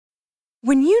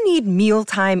When you need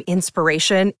mealtime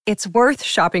inspiration, it's worth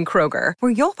shopping Kroger,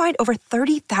 where you'll find over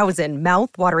 30,000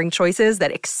 mouth-watering choices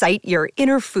that excite your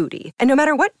inner foodie. And no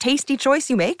matter what tasty choice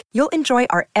you make, you'll enjoy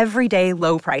our everyday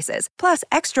low prices, plus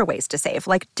extra ways to save,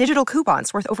 like digital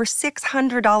coupons worth over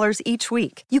 $600 each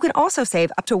week. You can also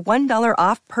save up to $1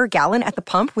 off per gallon at the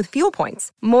pump with fuel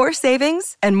points. More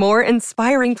savings and more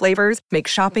inspiring flavors make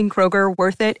shopping Kroger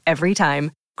worth it every time.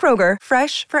 Kroger,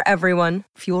 fresh for everyone.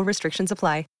 Fuel restrictions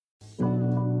apply.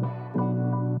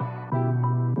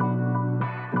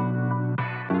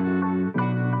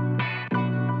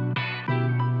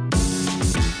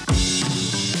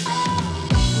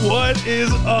 What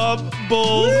is up,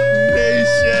 Bulls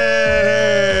Nation?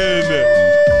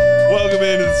 Welcome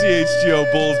into the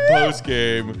CHGO Bulls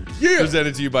postgame. Yeah.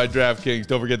 Presented to you by DraftKings.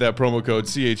 Don't forget that promo code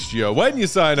CHGO. When you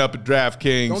sign up at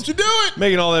DraftKings, don't you do it?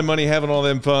 Making all that money, having all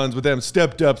them funds with them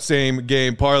stepped up same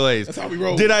game parlays. That's how we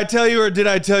roll. Did I tell you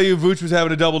Vuce was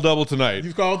having a double-double tonight?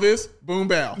 You called this? Boom,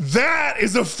 bow. That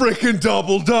is a freaking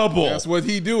double-double. That's what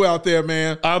he do out there,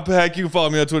 man. I'm Pack. You can follow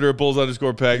me on Twitter at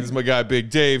Bulls_Pack. This is my guy, Big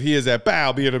Dave. He is at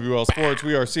BOW, BWL Sports.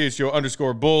 We are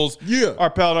CHGO_Bulls. Yeah. Our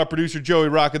pal and our producer, Joey,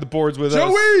 rocking the boards with us.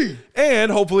 Joey!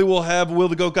 And hopefully we'll have Will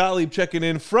the Goat Gottlieb checking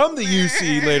in from the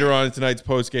UC later on in tonight's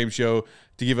post-game show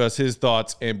to give us his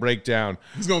thoughts and breakdown.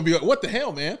 He's going to be like, what the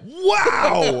hell, man?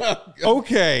 Wow.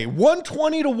 Okay.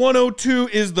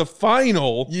 120-102 is the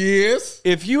final. Yes.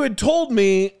 If you had told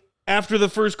me after the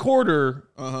first quarter,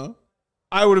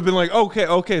 I would have been like,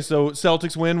 okay, so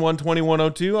Celtics win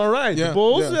 120-102. All right. Yeah, the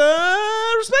Bulls,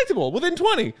 respectable, within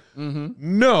 20.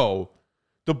 No.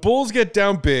 The Bulls get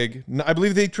down big. I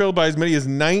believe they trailed by as many as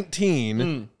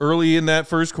 19 early in that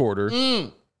first quarter.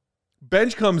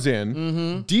 Bench comes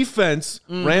in. Defense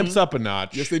ramps up a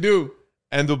notch. Yes, they do.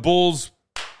 And the Bulls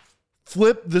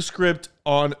flip the script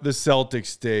on the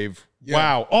Celtics, Dave. Yeah.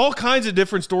 Wow. All kinds of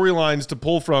different storylines to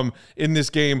pull from in this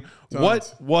game. Tons.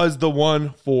 What was the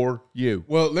one for you?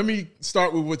 Well, let me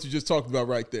start with what you just talked about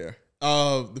right there.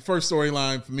 The first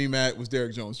storyline for me, Matt, was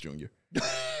Derrick Jones Jr.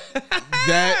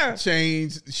 That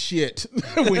changed shit.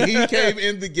 When he came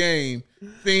in the game,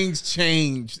 things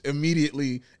changed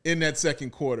immediately in that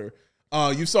second quarter.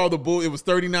 You saw the Bulls, it was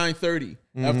 39-30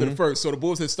 after the first. So the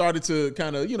Bulls had started to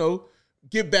kind of,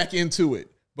 get back into it.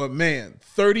 But man,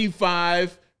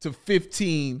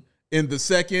 35-15 in the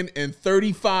second and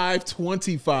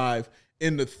 35-25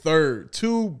 in the third.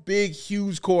 Two big,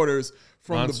 huge quarters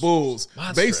from the Bulls.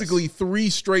 Monstrous. Basically 3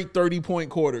 straight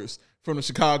 30-point quarters from the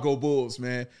Chicago Bulls,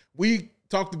 man. We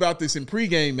talked about this in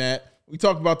pregame, Matt. We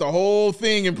talked about the whole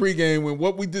thing in pregame. When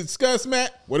what we discussed,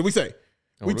 Matt, what did we say?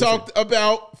 We talked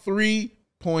about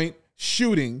 3-point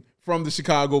shooting from the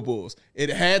Chicago Bulls. It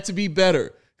had to be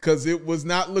better because it was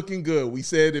not looking good. We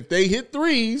said if they hit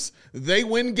threes, they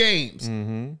win games.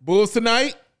 Bulls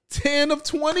tonight, 10 of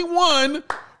 21,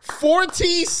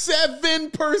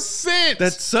 47%.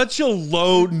 That's such a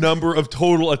low number of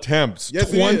total attempts.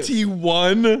 Yes,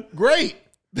 21. Great.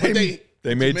 They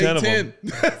made 10 of them.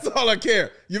 That's all I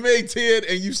care. You made 10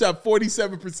 and you shot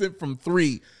 47% from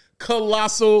 3.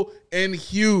 Colossal and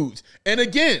huge. And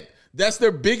again, that's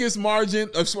their biggest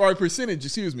percentage.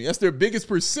 That's their biggest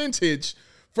percentage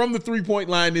from the 3-point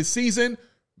line this season.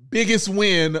 Biggest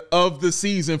win of the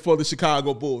season for the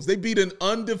Chicago Bulls. They beat an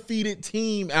undefeated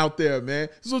team out there, man.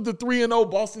 This was the 3-0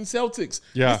 Boston Celtics.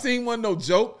 Yeah. This team wasn't no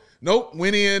joke. Nope,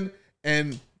 went in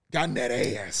and got in that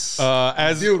ass.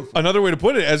 As beautiful. Another way to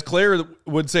put it, as Claire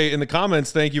would say in the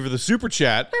comments, thank you for the super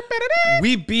chat.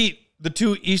 We beat the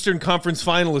 2 Eastern Conference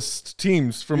finalist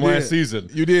teams from last season.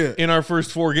 You did. In our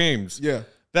first 4 games. Yeah.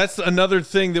 That's another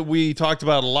thing that we talked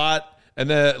about a lot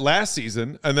last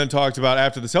season and then talked about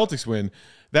after the Celtics win.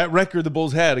 That record the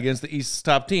Bulls had against the East's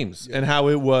top teams and how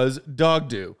it was dog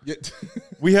do. Yeah.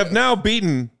 We have now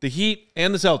beaten the Heat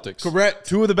and the Celtics. Correct.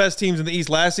 2 of the best teams in the East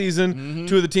last season.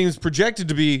 2 of the teams projected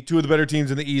to be 2 of the better teams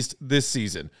in the East this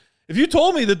season. If you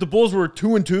told me that the Bulls were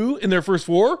 2-2 in their first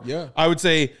 4, I would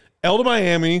say L to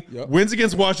Miami, wins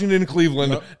against Washington and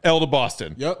Cleveland, L to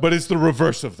Boston. But it's the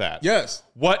reverse of that. Yes.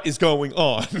 What is going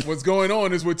on? What's going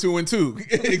on is we're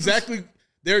 2-2. Exactly.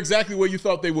 They're exactly where you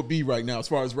thought they would be right now as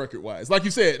far as record-wise. Like you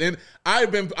said, and I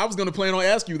was going to plan on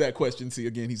asking you that question. See,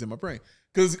 again, he's in my brain.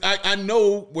 Because I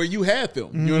know where you had them.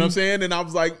 You know what I'm saying? And I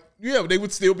was like, yeah, they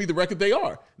would still be the record they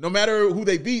are. No matter who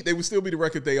they beat, they would still be the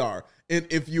record they are. And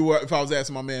if I was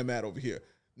asking my man Matt over here.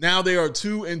 Now they are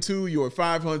 2-2, you're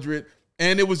 500,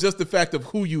 and it was just the fact of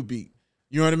who you beat.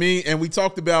 You know what I mean? And we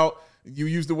talked about, you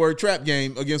used the word trap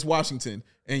game against Washington.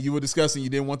 And you were discussing you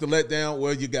didn't want the letdown.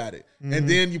 Well, you got it. And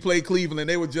then you played Cleveland.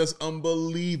 They were just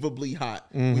unbelievably hot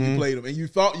when you played them. And you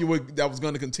thought that was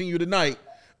going to continue tonight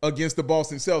against the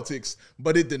Boston Celtics,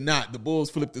 but it did not. The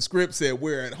Bulls flipped the script, said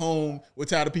we're at home. We're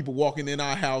tired of people walking in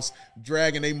our house,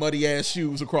 dragging their muddy-ass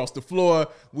shoes across the floor.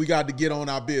 We got to get on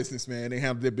our business, man. They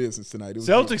handled their business tonight.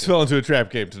 Celtics fell into a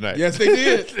trap game tonight. Yes, they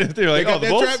did. They were like, got the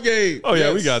that Bulls? trap game. Oh, yes.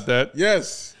 yeah, we got that.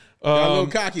 Yes. Got a little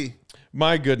cocky.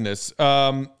 My goodness.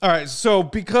 All right, so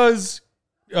because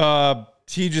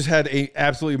he just had a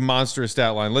absolutely monstrous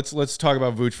stat line, let's talk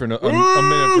about Vooch for a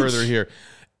minute further here.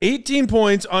 18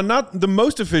 points on not the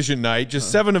most efficient night,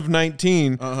 just 7 of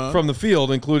 19 from the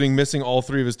field, including missing all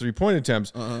 3 of his three-point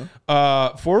attempts.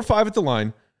 4 or 5 at the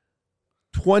line,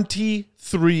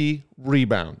 23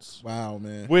 rebounds. Wow,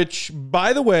 man. Which,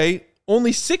 by the way,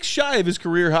 only 6 shy of his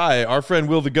career high. Our friend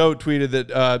Will the Goat tweeted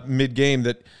that mid-game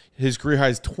that his career high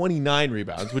is 29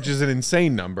 rebounds, which is an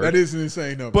insane number. That is an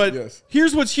insane number, but yes.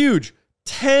 Here's what's huge.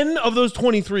 10 of those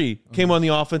 23 came on the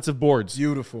offensive boards.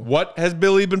 Beautiful. What has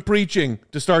Billy been preaching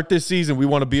to start this season? We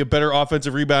want to be a better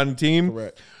offensive rebounding team.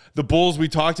 Correct. The Bulls, we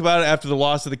talked about it after the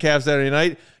loss to the Cavs Saturday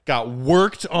night, got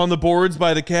worked on the boards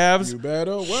by the Cavs. You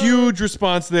better. Huge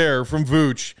response there from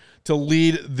Vooch to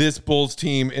lead this Bulls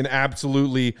team in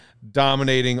absolutely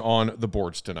dominating on the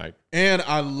boards tonight. And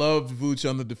I loved Vooch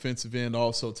on the defensive end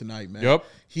also tonight, man. Yep.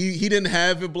 He didn't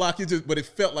have it blockage, but it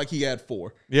felt like he had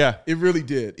 4. Yeah. It really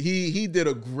did. He did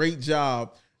a great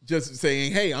job just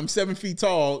saying, hey, I'm 7 feet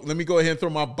tall. Let me go ahead and throw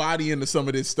my body into some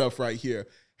of this stuff right here.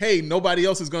 Hey, nobody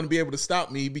else is going to be able to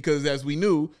stop me because, as we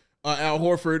knew, Al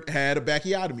Horford had a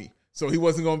backiotomy. So he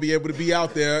wasn't going to be able to be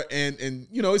out there. And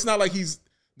you know, it's not like he's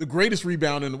the greatest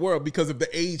rebounder in the world because of the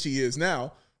age he is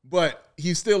now, but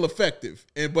he's still effective.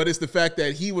 But it's the fact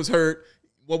that he was hurt.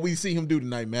 What we see him do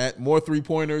tonight, Matt, more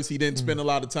three-pointers. He didn't spend a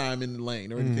lot of time in the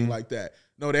lane or anything like that.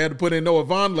 No, they had to put in Noah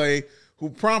Vonleh, who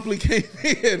promptly came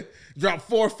in, dropped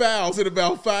 4 fouls in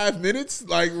about 5 minutes,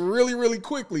 like really, really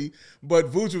quickly.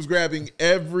 But Vooch was grabbing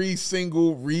every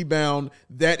single rebound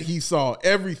that he saw,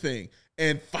 everything,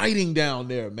 and fighting down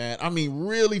there, man. I mean,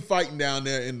 really fighting down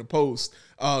there in the post.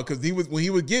 Because when he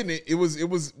was getting it, it was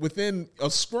within a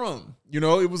scrum. You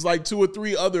know, it was like 2 or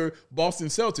 3 other Boston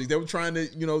Celtics. They were trying to,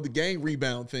 the gang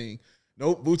rebound thing.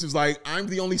 Nope, Vooch was like, I'm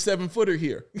the only 7-footer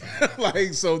here.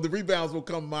 So the rebounds will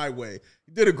come my way.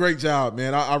 He did a great job,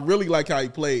 man. I really like how he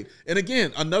played. And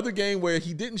again, another game where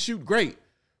he didn't shoot great,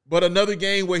 but another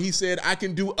game where he said, I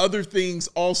can do other things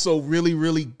also really,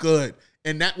 really good,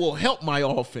 and that will help my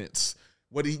offense.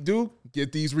 What did he do?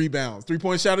 Get these rebounds.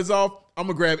 3-point shot is off. I'm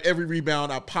going to grab every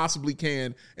rebound I possibly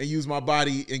can and use my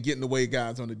body and get in the way of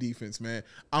guys on the defense, man.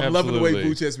 I'm loving the way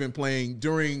Vooch has been playing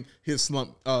during his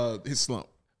slump.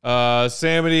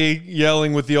 Samity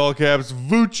yelling with the all caps,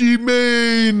 Vucci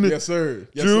Main. Yes, sir.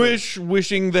 Yes, Jewish sir.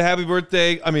 wishing the happy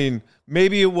birthday. I mean,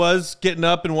 maybe it was getting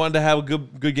up and wanting to have a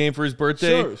good game for his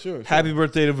birthday. Sure. Happy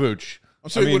birthday to Vooch. I'm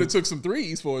sure he would have took some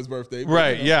threes for his birthday.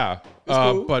 Right, yeah.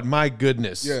 Cool. But my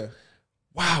goodness. Yeah.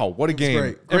 Wow, what a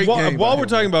game. Great game while we're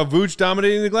talking about Vooch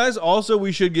dominating the glass, also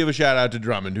we should give a shout out to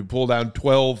Drummond, who pulled down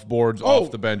 12 boards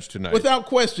off the bench tonight. Without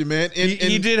question, man. And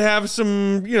he did have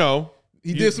some,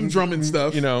 he did some Drummond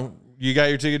stuff. You got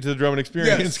your ticket to the Drummond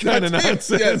experience kind of nonsense.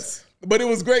 Yes. But it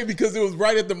was great because it was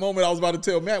right at the moment I was about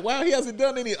to tell Matt, wow, he hasn't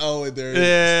done any. Oh, there it is.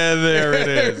 Yeah, there it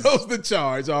is. There goes the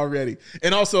charge already.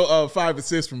 And also 5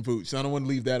 assists from Vooch. I don't want to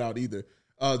leave that out either.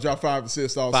 Drop 5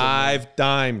 assists also. 5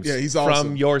 dimes. Yeah, he's awesome.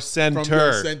 From your center. From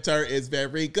your center is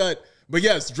very good. But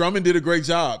yes, Drummond did a great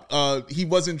job. He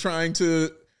wasn't trying to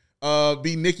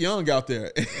be Nick Young out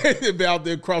there. Out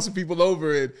there crossing people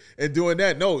over and doing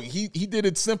that. No, he did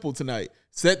it simple tonight.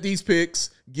 Set these picks,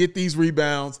 get these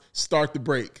rebounds, start the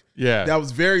break. Yeah. That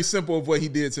was very simple of what he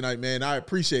did tonight, man. I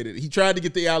appreciate it. He tried to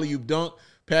get the alley-oop dunk.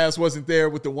 Pass wasn't there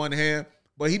with the one hand,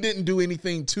 but he didn't do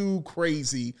anything too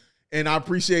crazy. And I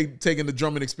appreciate taking the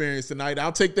Drummond experience tonight.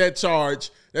 I'll take that charge.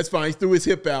 That's fine. He threw his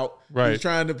hip out. Right. He's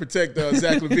trying to protect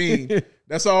Zach LaVine.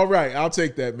 That's all right. I'll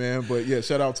take that, man. But, yeah,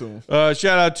 shout out to him.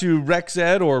 Shout out to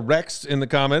Rexed or Rex in the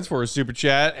comments for a super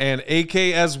chat. And AK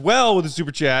as well with a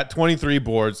super chat. 23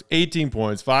 boards, 18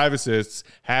 points, 5 assists.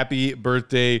 Happy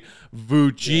birthday,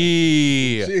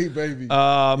 Vucci. Yeah. Gee, baby.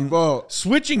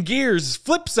 Switching gears,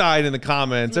 flip side in the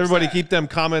comments. Everybody keep them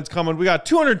comments coming. We got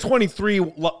 223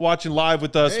 watching live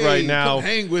with us right now. Come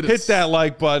hang with us. Hit that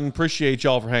like button. Appreciate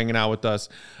y'all for hanging out with us.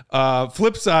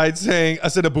 Flip side saying, I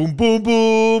said a boom, boom,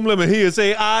 boom. Let me hear you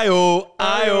say, I-O,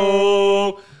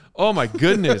 I-O. Oh, my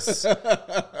goodness. Is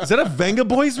that a Venga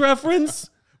Boys reference?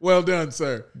 Well done,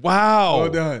 sir. Wow. Well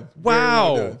done.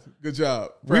 Wow. Well done. Good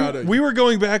job. Proud of you. We were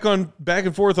going back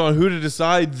and forth on who to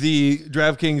decide the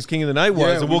DraftKings King of the Night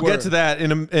was, and we'll get to that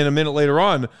in a minute later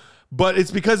on. but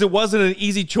it's because it wasn't an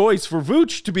easy choice for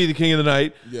Vooch to be the king of the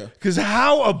night. Yeah. Because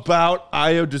how about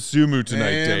Ayo Dosunmu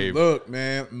tonight, Dave?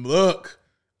 Look.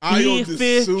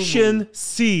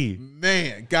 Efficiency.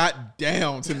 Man, got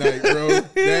down tonight, bro.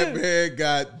 That man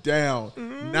got down.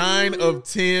 9 of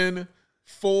 10,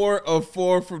 4 of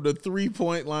 4 from the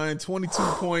 3-point line, 22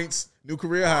 points, new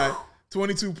career high,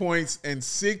 22 points, and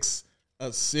 6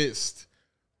 assists.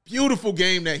 Beautiful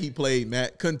game that he played,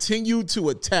 Matt. Continued to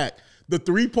attack. The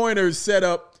three-pointers set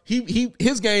up.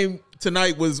 His game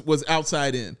tonight was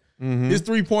outside in. His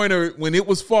three-pointer, when it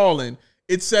was falling,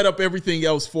 it set up everything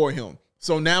else for him.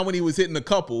 So now when he was hitting a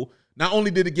couple, not only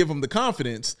did it give him the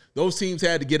confidence, those teams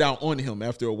had to get out on him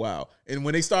after a while. And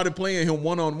when they started playing him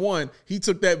one-on-one, he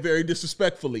took that very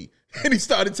disrespectfully. And he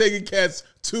started taking cats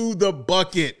to the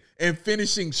bucket and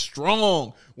finishing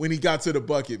strong when he got to the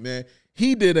bucket, man.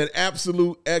 He did an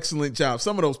absolute excellent job.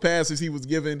 Some of those passes he was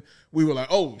giving, we were like,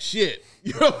 oh, shit.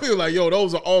 You know, we were like, yo,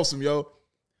 those are awesome, yo.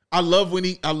 I love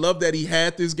that he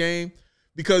had this game.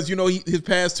 Because, you know, his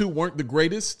past two weren't the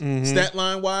greatest, stat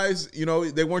line-wise. You know,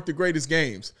 they weren't the greatest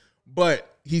games.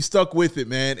 But he stuck with it,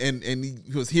 man, and he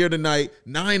was here tonight.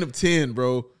 9 of 10,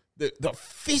 bro. The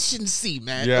efficiency,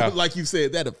 man. Yeah. Like you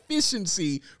said, that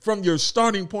efficiency from your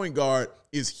starting point guard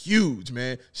is huge,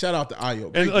 man. Shout out to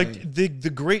Ayo. And, like, the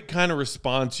great kind of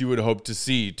response you would hope to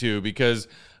see, too, because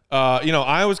 –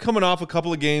 I was coming off a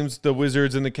couple of games, the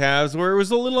Wizards and the Cavs, where it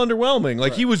was a little underwhelming.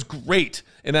 Like, he was great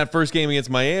in that first game against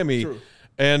Miami. True.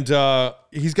 And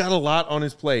he's got a lot on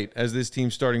his plate as this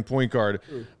team's starting point guard.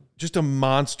 True. Just a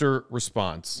monster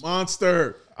response.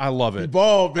 Monster. I love it. He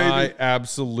balled, baby. I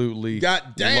absolutely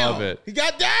got down. love it. He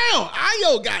got down.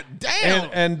 Ayo got down.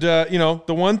 And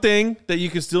the one thing that you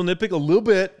can still nitpick a little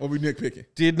bit. What we nitpicking?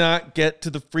 Did not get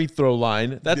to the free throw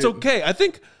line. That's okay. I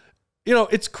think...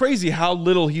 it's crazy how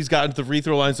little he's gotten to the free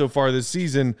throw line so far this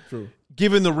season,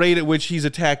 given the rate at which he's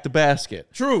attacked the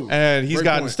basket. True. And he's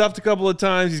gotten stuffed a couple of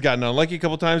times. He's gotten unlucky a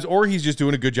couple of times, or he's just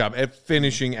doing a good job at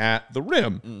finishing at the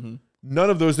rim.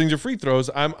 None of those things are free throws.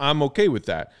 I'm okay with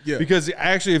that. Yeah. Because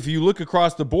actually, if you look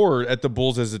across the board at the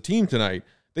Bulls as a team tonight,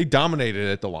 they dominated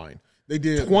at the line. They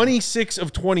did. 26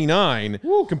 of 29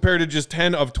 compared to just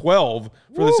 10 of 12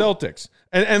 for the Celtics.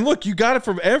 And look, you got it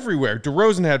from everywhere.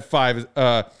 DeRozan had 5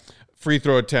 free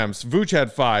throw attempts. Vooch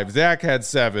had 5. Zach had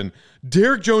 7.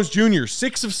 Derrick Jones Jr.,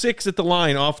 6 of 6 at the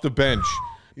line off the bench.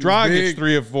 Dragic,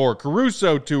 3 of 4.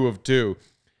 Caruso, 2 of 2.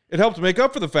 It helped make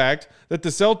up for the fact that the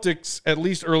Celtics, at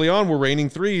least early on, were raining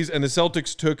threes, and the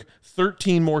Celtics took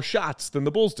 13 more shots than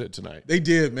the Bulls did tonight. They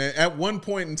did, man. At one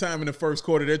point in time in the first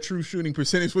quarter, their true shooting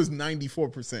percentage was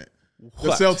 94%.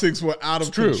 The Celtics were out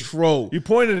of control. You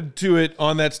pointed to it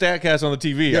on that StatCast on the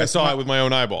TV. Yes, I saw it with my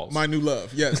own eyeballs. My new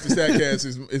love. Yes, the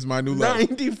StatCast is my new love.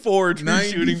 94 true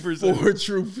shooting percentage. 94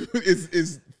 true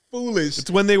is foolish.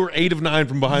 It's when they were 8 of 9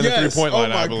 from behind the three-point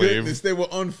line, I believe. Goodness. They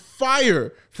were on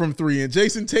fire from 3. And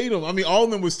Jason Tatum, all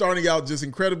of them were starting out just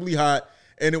incredibly hot,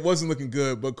 and it wasn't looking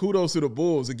good. But kudos to the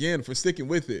Bulls, again, for sticking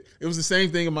with it. It was the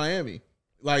same thing in Miami.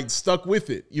 Like, stuck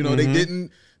with it. You know,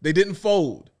 they didn't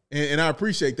fold. And I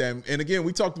appreciate that. And again,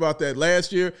 we talked about that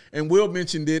last year, and Will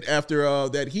mentioned it after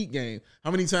that Heat game.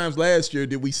 How many times last year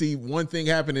did we see one thing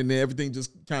happen and then everything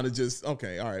just kind of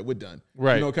okay, all right, we're done.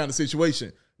 Right. Kind of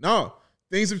situation. No,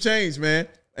 things have changed, man.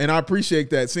 And I appreciate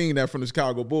that, seeing that from the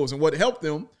Chicago Bulls. And what helped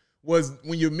them was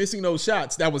when you're missing those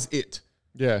shots, that was it.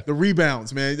 Yeah. The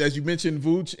rebounds, man. As you mentioned,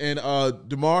 Vooch and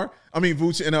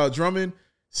Vooch and Drummond,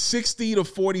 60 to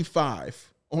 45.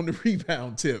 On the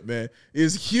rebound tip, man,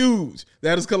 is huge.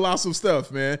 That is colossal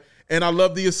stuff, man. And I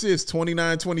love the assist,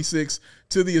 29-26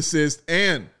 to the assist,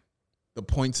 and the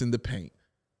points in the paint,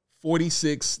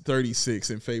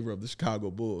 46-36 in favor of the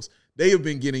Chicago Bulls. They have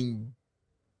been getting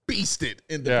beasted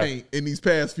in the paint in these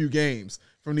past few games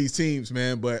from these teams,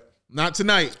 man, but not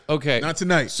tonight. Okay. Not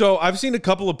tonight. So I've seen a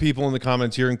couple of people in the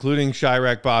comments here, including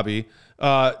Chirac Bobby,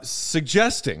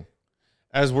 suggesting,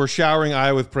 as we're showering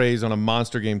Ayo with praise on a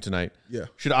monster game tonight,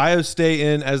 should Ayo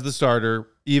stay in as the starter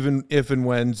even if and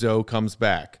when Zoe comes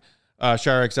back?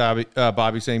 Chirac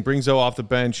Bobby saying, bring Zoe off the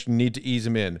bench, need to ease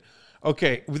him in.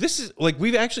 Okay, this is like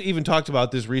we've actually even talked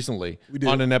about this recently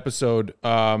on an episode,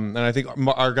 and I think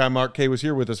our guy Mark K was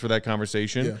here with us for that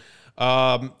conversation.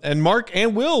 Yeah. And Mark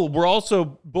and Will were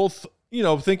also both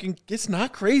thinking it's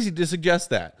not crazy to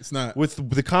suggest that. It's not. With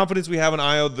the confidence we have in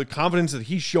Ayo, the confidence that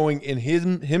he's showing in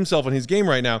himself and his game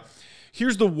right now.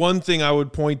 Here's the one thing I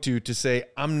would point to say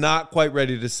I'm not quite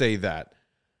ready to say that.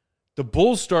 The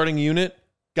Bulls starting unit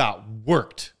got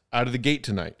worked out of the gate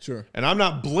tonight. Sure. And I'm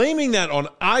not blaming that on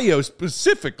Ayo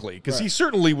specifically, because he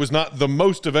certainly was not the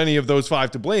most of any of those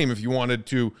 5 to blame if you wanted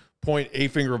to point a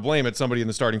finger of blame at somebody in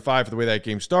the starting 5 for the way that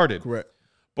game started. Correct.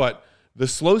 But the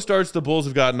slow starts the Bulls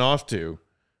have gotten off to,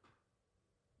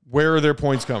 where are their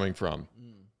points coming from?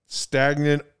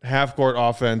 Stagnant half-court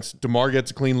offense. DeMar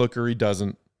gets a clean looker, he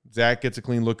doesn't. Zach gets a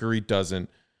clean looker, he doesn't.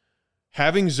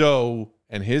 Having Zoe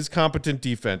and his competent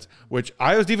defense, which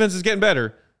Io's defense is getting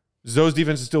better, Zoe's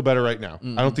defense is still better right now.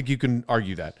 I don't think you can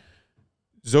argue that.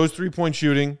 Zoe's three-point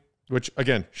shooting, which,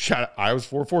 again, Iowa's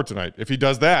 4-4 tonight. If he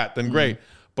does that, then great.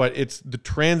 But it's the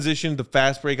transition, the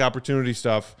fast break opportunity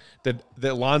stuff that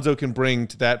Lonzo can bring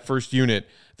to that first unit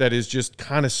that is just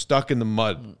kind of stuck in the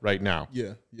mud right now.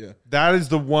 Yeah. That is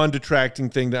the one detracting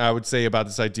thing that I would say about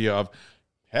this idea of,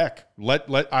 heck, let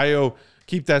Io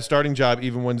keep that starting job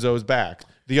even when Zoe's back.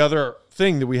 The other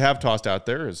thing that we have tossed out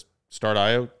there is start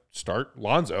Io, start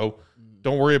Lonzo.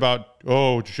 Don't worry about,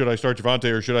 should I start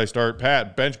Javonte or should I start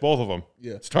Pat? Bench both of them.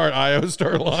 Yeah. Start Io,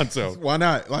 start Lonzo. Why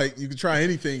not? Like, you can try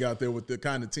anything out there with the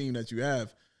kind of team that you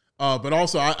have. But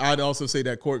also, I'd also say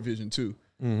that court vision, too,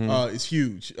 is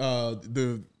huge.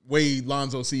 The way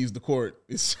Lonzo sees the court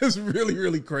is just really,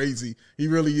 really crazy. He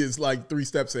really is like 3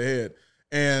 steps ahead.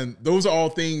 And those are all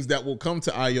things that will come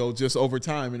to Io just over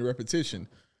time and repetition.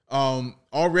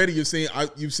 Already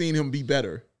you've seen him be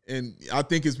better. And I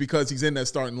think it's because he's in that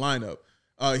starting lineup.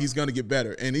 He's going to get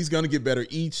better. And he's going to get better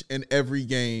each and every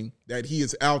game that he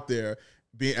is out there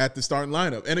being at the starting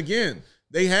lineup. And again,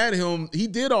 they had him. He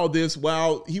did all this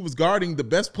while he was guarding the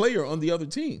best player on the other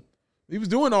team. He was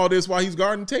doing all this while he's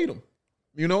guarding Tatum.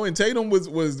 And Tatum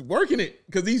was working it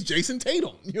because he's Jason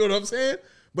Tatum. You know what I'm saying?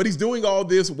 But he's doing all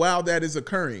this while that is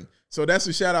occurring. So that's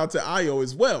a shout out to Io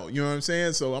as well. You know what I'm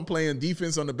saying? So I'm playing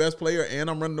defense on the best player, and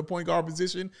I'm running the point guard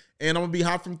position, and I'm going to be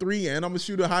hot from 3, and I'm going to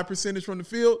shoot a high percentage from the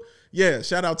field. Yeah,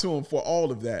 shout out to him for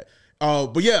all of that.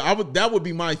 But yeah, that would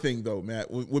be my thing though, Matt,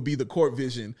 would be the court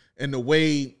vision and the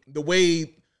way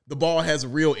the ball has a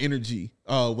real energy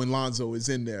when Lonzo is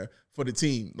in there for the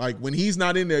team. Like when he's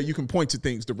not in there, you can point to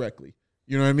things directly.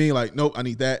 You know what I mean? Like, nope, I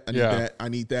need that, I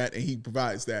need that, and he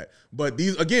provides that. But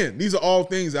these are all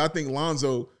things that I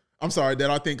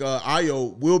think Io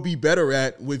will be better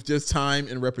at with just time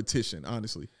and repetition,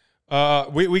 honestly.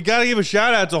 We got to give a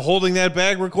shout out to Holding That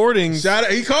Bag Recordings. Shout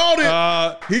out, he called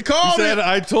it. He said,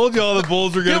 I told you all the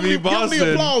Bulls were going to be Boston. Give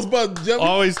me applause, bud.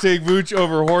 Always take Vooch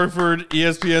over Horford.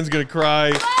 ESPN's going to cry.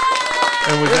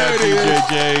 And with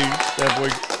that, that boy,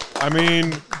 I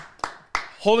mean,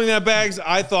 Holding That Bags,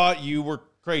 I thought you were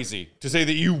crazy to say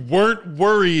that you weren't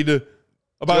worried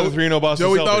about the 3-0 Boston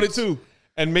Celtics. Joey thought it too.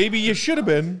 And maybe you should have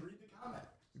been.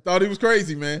 Thought he was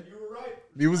crazy, man. You were right.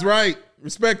 He was right.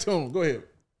 Respect to him. Go ahead.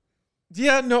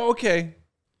 Yeah, no, okay.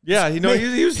 Yeah, he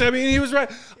was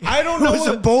right. I don't know. It was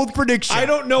a bold prediction. I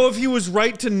don't know if he was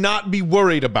right to not be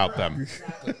worried about them.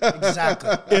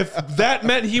 Exactly. If that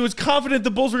meant he was confident the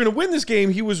Bulls were going to win this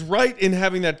game, he was right in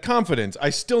having that confidence.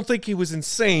 I still think he was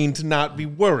insane to not be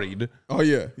worried. Oh,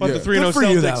 yeah. But the 3-0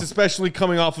 Celtics, especially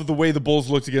coming off of the way the Bulls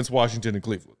looked against Washington and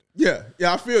Cleveland. Yeah,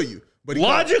 I feel you. But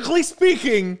logically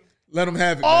speaking, let him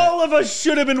have it. All of us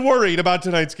should have been worried about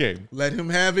tonight's game. Let him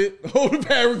have it. Hold the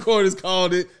Bad Recorders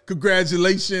called it.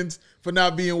 Congratulations for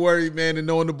not being worried, man, and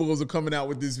knowing the Bulls are coming out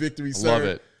with this victory, sir. Love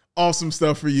it. Awesome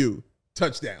stuff for you.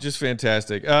 Touchdown. Just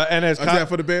fantastic. And as that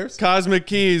for the Bears? Cosmic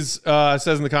Keys says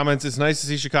in the comments, it's nice to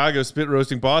see Chicago spit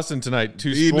roasting Boston tonight.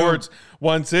 2 sports,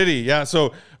 1 city. Yeah,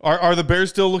 so are the Bears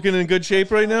still looking in good shape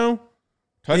right now?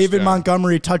 Touchdown. David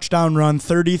Montgomery touchdown run,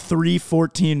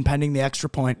 33-14 pending the extra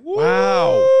point.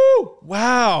 Wow.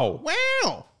 Wow.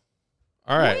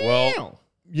 All right, well,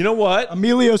 you know what?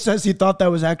 Emilio says he thought that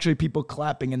was actually people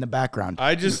clapping in the background.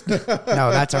 No,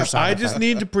 that's our sound I just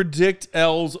need to predict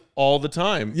L's all the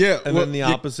time. Yeah. And then the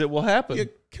opposite will happen. You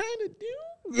kind of do.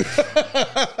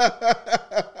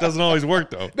 Doesn't always work,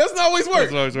 though. Doesn't always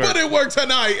work. But it worked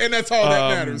tonight, and that's all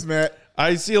that matters, Matt.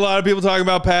 I see a lot of people talking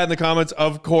about Pat in the comments.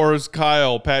 Of course,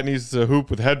 Kyle. Pat needs to hoop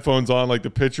with headphones on like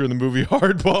the pitcher in the movie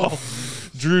Hardball.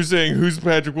 Drew saying, who's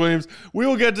Patrick Williams? We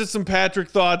will get to some Patrick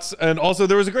thoughts. And also,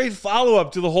 there was a great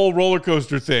follow-up to the whole roller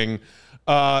coaster thing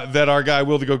that our guy,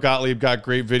 Wildigo Gottlieb, got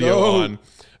great video on.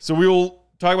 So we will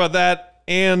talk about that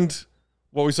and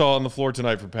what we saw on the floor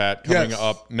tonight for Pat coming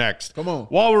up next. Come on.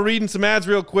 While we're reading some ads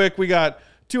real quick, we got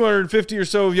 250 or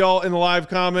so of y'all in the live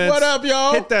comments. What up,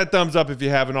 y'all? Hit that thumbs up if you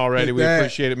haven't already. We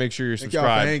appreciate it. Make sure you're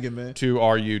subscribed to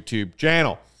our YouTube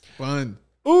channel. Fun.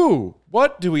 Ooh,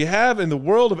 what do we have in the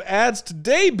world of ads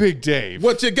today, Big Dave?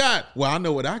 What you got? Well, I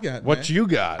know what I got. What you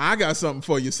got? I got something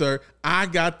for you, sir. I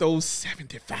got those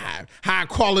 75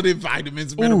 high-quality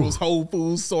vitamins, minerals, whole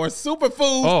foods, source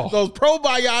superfoods, those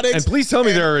probiotics. And please tell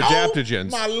me there are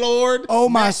adaptogens. Oh, my Lord. Oh,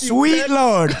 my sweet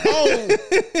Lord.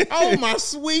 Oh, my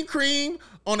sweet cream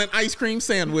on an ice cream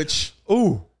sandwich.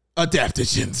 Ooh.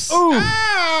 Adaptogens. Ooh. Oh,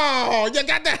 Oh, you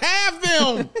got to have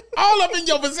them all up in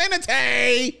your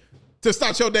vicinity to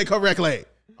start your day correctly.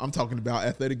 I'm talking about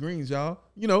Athletic Greens, y'all.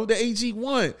 You know, the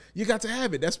AG1. You got to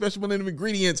have it. That special blend of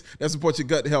ingredients that support your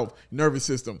gut health, nervous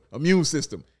system, immune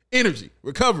system, energy,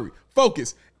 recovery,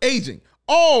 focus, aging,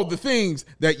 all the things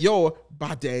that your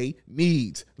body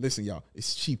needs. Listen, y'all,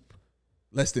 it's cheap.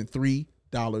 Less than $3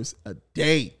 a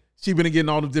day. Cheaper than getting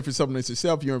all the different supplements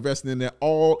yourself. You're investing in that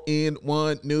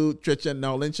all-in-one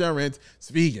nutritional insurance. It's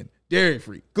vegan,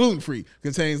 dairy-free, gluten-free,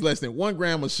 contains less than 1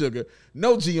 gram of sugar,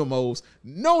 no GMOs,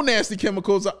 no nasty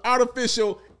chemicals or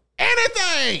artificial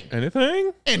anything.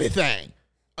 Anything.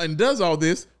 And does all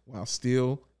this while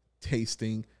still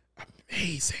tasting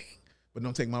amazing. But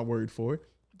don't take my word for it.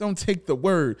 Don't take the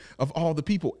word of all the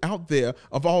people out there,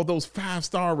 of all those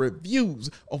 5-star reviews,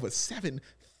 over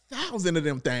 7,000 of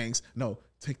them things. No,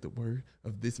 take the word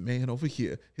of this man over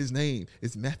here. His name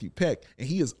is Matthew Peck, and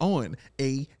he is on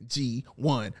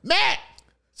AG1. Matt!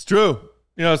 It's true.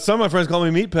 You know, some of my friends call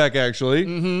me Meat Peck, actually.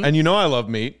 Mm-hmm. And you know I love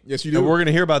meat. Yes, you do. And we're going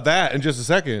to hear about that in just a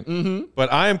second. Mm-hmm.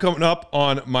 But I am coming up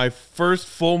on my first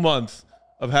full month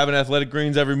of having Athletic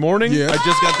Greens every morning. Yeah. I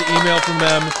just got the email from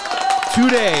them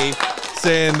today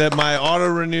saying that my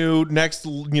auto-renew next,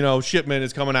 shipment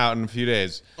is coming out in a few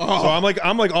days. Oh. So I'm like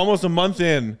almost a month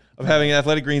in of having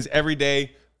Athletic Greens every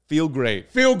day. Feel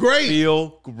great.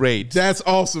 That's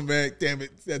awesome, man. Damn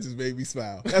it. That just made me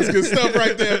smile. That's good stuff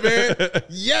right there, man.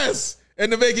 Yes. And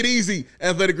to make it easy,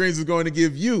 Athletic Greens is going to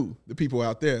give you, the people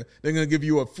out there, they're going to give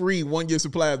you a free 1-year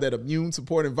supply of that immune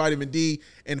supporting vitamin D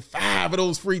and 5 of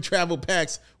those free travel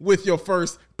packs with your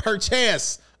first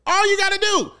purchase. All you got to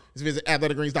do is visit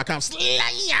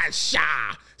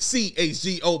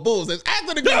athleticgreens.com/CHGO Bulls. That's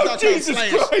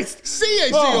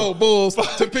athleticgreens.com/CHGO Bulls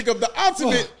to pick up the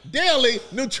ultimate daily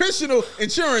nutritional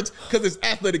insurance, because it's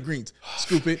Athletic Greens.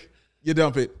 Scoop it, you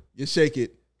dump it, you shake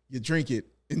it, you drink it.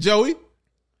 And Joey?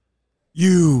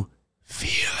 You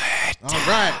feel it. All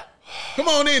right. Come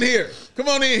on in here.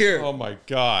 Oh, my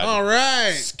God. All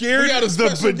right. Scared the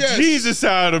bejesus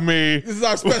out of me. This is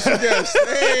our special guest.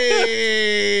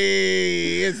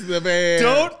 Hey, it's the Bear.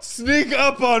 Don't sneak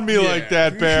up on me like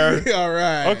that, Bear. All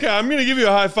right. Okay, I'm going to give you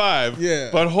a high five.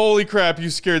 Yeah. But holy crap, you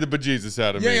scared the bejesus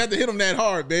out of me. You ain't have to hit him that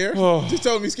hard, Bear. Just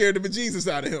told me scared the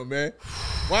bejesus out of him, man.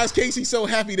 Why is Casey so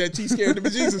happy that she scared the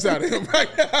bejesus out of him right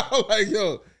now? Like,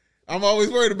 yo. I'm always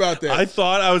worried about that. I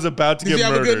thought I was about to get murdered. Did you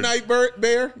have a good night,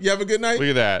 Bear? You have a good night? Look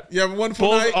at that. You have a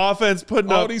wonderful night? Bulls offense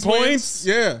putting up points. Wins?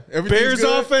 Yeah. Bears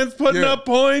good. offense putting up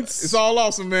points. It's all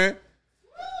awesome, man.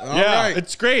 All right.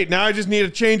 It's great. Now I just need a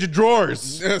change of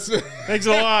drawers. Thanks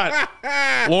a lot,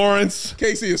 Lawrence.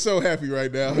 Casey is so happy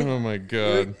right now. Oh, my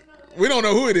God. We don't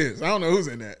know who it is. I don't know who's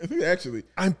in that. Actually,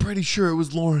 I'm pretty sure it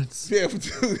was Lawrence. Yeah,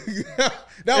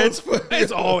 that was funny.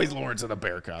 It's always Lawrence in a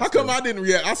bear costume. How come I didn't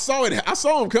react? I saw it. I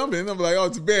saw him coming. I'm like, oh,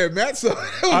 it's a bear. Matt saw it.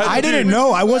 I didn't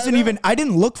know. I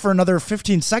didn't look for another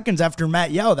 15 seconds after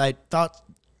Matt yelled. I thought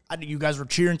you guys were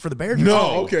cheering for the Bears. No.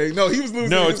 Oh, okay. No, he was losing.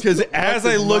 No, it's because as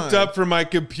I looked up from my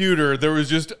computer, there was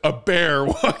just a bear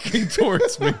walking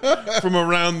towards me from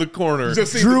around the corner.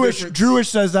 Drewish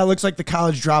says that looks like the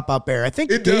college dropout bear. I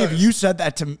think, Dave, you said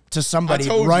that to somebody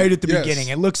right at the beginning.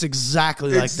 It looks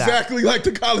exactly like that. Exactly like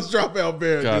the college dropout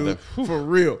bear, dude. For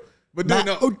real. But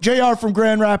JR from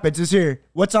Grand Rapids is here.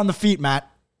 What's on the feet, Matt?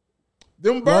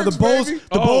 Them Burks, the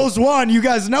Bulls won. You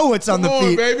guys know what's on the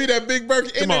feet. Baby, that big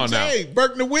Burke. Come on now.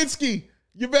 Burke Nowitzki.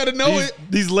 You better know it.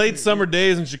 These late summer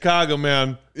days in Chicago,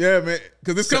 man. Yeah, man.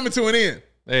 Because it's coming to an end.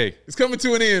 Hey. It's coming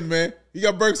to an end, man. You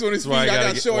got Burks on his feet. I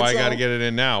got shorts on. Why I got to get it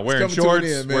in now? Wearing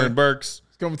shorts, wearing Burks.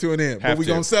 It's coming to an end. But we're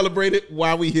going to celebrate it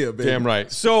while we here, baby. Damn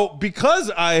right. So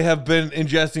because I have been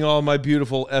ingesting all of my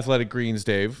beautiful Athletic Greens,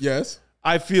 Dave. Yes.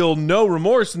 I feel no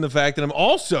remorse in the fact that I'm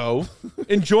also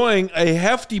enjoying a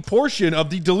hefty portion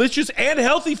of the delicious and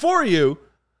healthy for you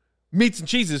meats and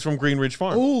cheeses from Green Ridge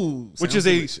Farm. Ooh, which is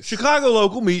delicious. A Chicago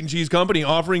local meat and cheese company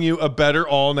offering you a better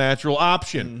all-natural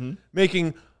option.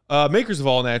 Making makers of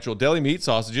all-natural deli meat,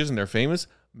 sausages, and their famous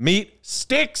meat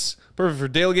sticks. Perfect for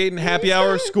tailgating, happy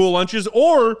hour, school lunches,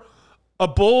 or a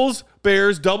Bulls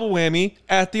Bears double whammy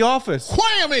at the office.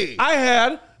 Whammy! I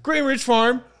had Green Ridge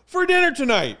Farm for dinner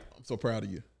tonight. So proud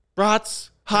of you.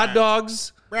 Brats, hot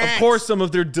dogs, of course, some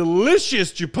of their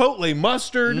delicious Chipotle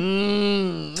mustard.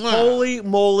 Holy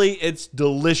moly, it's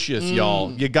delicious,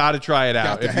 y'all. You got to try it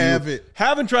out. If you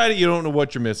haven't tried it, you don't know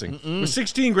what you're missing. With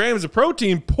 16 grams of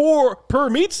protein per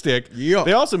meat stick,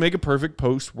 they also make a perfect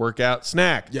post-workout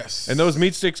snack. Yes. And those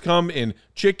meat sticks come in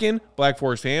chicken, Black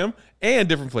Forest ham, and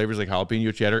different flavors like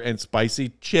jalapeno cheddar and spicy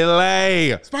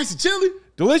chili. Spicy chili?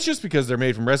 Delicious because they're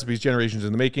made from recipes generations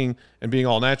in the making, and being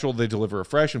all natural, they deliver a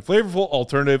fresh and flavorful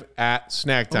alternative at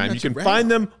snack time. You can find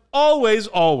them always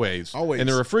in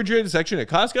the refrigerated section at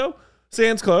Costco,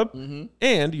 Sam's Club,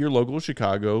 and your local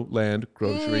Chicagoland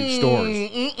grocery stores.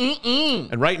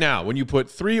 And right now, when you put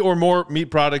 3 or more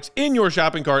meat products in your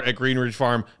shopping cart at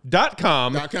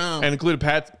greenridgefarm.com and include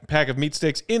a pack of meat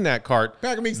sticks in that cart,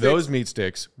 those meat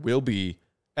sticks will be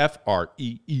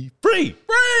FREE free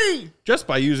just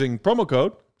by using promo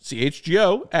code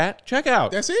CHGO at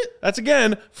checkout. That's it. That's,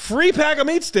 again, free pack of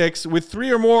meat sticks with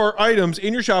 3 or more items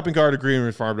in your shopping cart at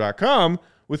greenridgefarm.com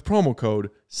with promo code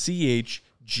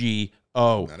CHGO.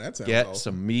 Get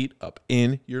some meat up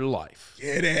in your life.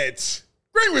 Get it.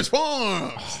 Greenridge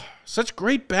Farms. Such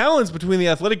great balance between the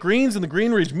Athletic Greens and the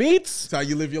Greenridge meats. It's how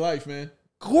you live your life, man.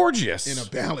 Gorgeous. In a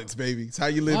balance, baby. It's how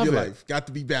you live your life. Got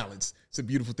to be balanced. It's a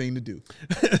beautiful thing to do.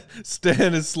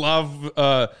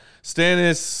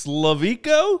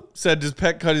 Stanislavico said, does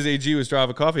Pet cut his AG with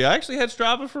Strava coffee? I actually had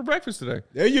Strava for breakfast today.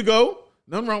 There you go.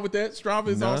 Nothing wrong with that. Strava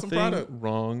is an awesome product.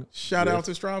 Wrong. Shout out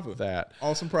to Strava. That.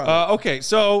 Awesome product. Okay,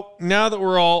 so now that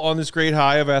we're all on this great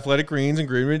high of Athletic Greens and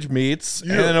Greenridge meats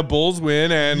and a Bulls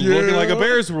win and looking like a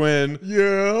Bears win.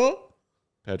 Yeah.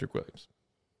 Patrick Williams.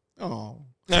 Oh.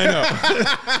 I know.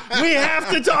 We have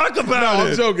to talk about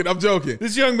it. I'm joking.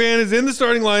 This young man is in the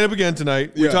starting lineup again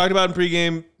tonight. We talked about in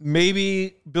pregame,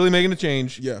 maybe Billy making a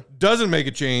change. Yeah. Doesn't make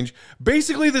a change.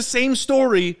 Basically the same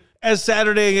story as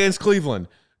Saturday against Cleveland.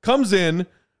 Comes in,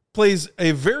 plays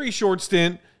a very short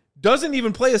stint, doesn't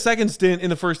even play a second stint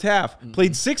in the first half.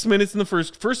 Played 6 minutes in the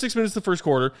first 6 minutes of the first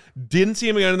quarter. Didn't see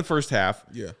him again in the first half.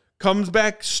 Yeah. Comes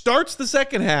back, starts the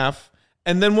second half,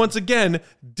 and then once again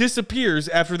disappears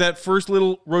after that first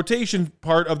little rotation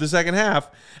part of the second half,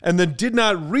 and then did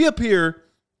not reappear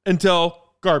until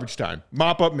garbage time.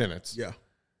 Mop up minutes. Yeah.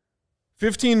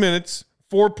 15 minutes,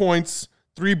 4 points,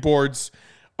 3 boards.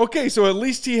 Okay, so at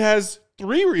least he has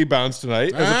 3 rebounds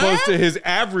tonight as opposed to his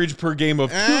average per game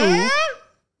of 2.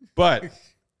 But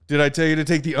did I tell you to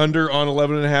take the under on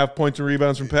 11.5 points and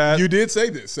rebounds from Pat? You did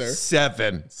say this, sir.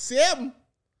 7.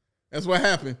 That's what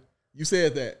happened. You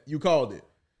said that. You called it.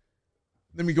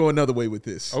 Let me go another way with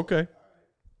this. Okay.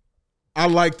 I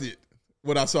liked it,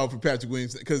 what I saw from Patrick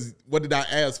Williams, because what did I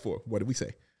ask for? What did we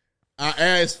say? I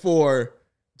asked for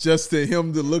just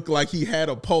him to look like he had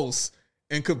a pulse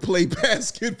and could play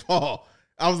basketball.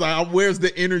 I was like, where's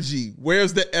the energy?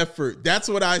 Where's the effort? That's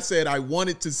what I said I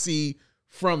wanted to see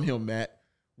from him, Matt.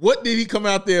 What did he come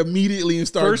out there immediately and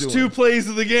start doing? First 2 plays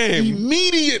of the game.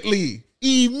 Immediately.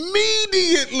 Give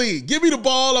me the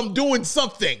ball. I'm doing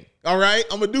something. All right?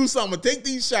 I'm going to do something. I'm going to take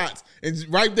these shots. And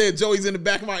right there, Joey's in the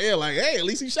back of my ear like, hey, at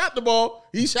least he shot the ball.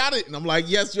 He shot it. And I'm like,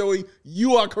 yes, Joey,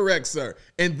 you are correct, sir.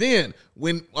 And then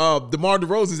when DeMar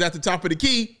DeRozan is at the top of the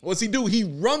key, what's he do? He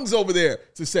runs over there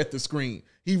to set the screen.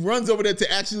 He runs over there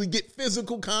to actually get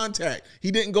physical contact. He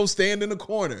didn't go stand in the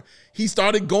corner. He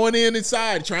started going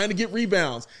inside, trying to get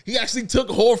rebounds. He actually took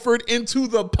Horford into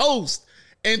the post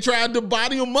and tried to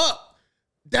body him up.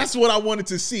 That's what I wanted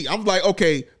to see. I'm like,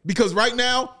 okay, because right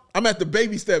now, I'm at the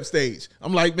baby step stage.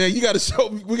 I'm like, man, you got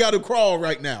to we got to crawl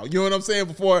right now. You know what I'm saying?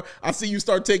 Before I see you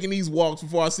start taking these walks,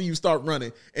 before I see you start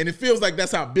running. And it feels like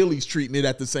that's how Billy's treating it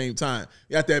at the same time.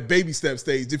 You're at that baby step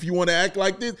stage. If you want to act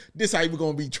like this how we're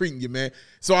going to be treating you, man.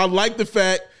 So I like the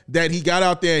fact that he got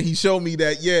out there and he showed me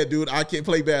that, yeah, dude, I can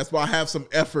play basketball. I have some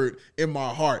effort in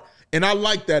my heart. And I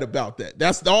like that about that.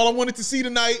 That's all I wanted to see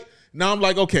tonight. Now I'm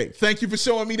like, okay, thank you for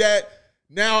showing me that.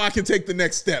 Now I can take the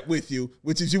next step with you,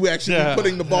 which is you actually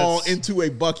putting the ball into a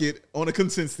bucket on a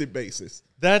consistent basis.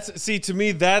 To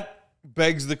me, that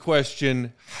begs the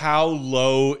question, how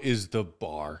low is the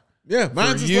bar? Yeah,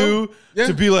 for you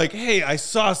to be like, hey, I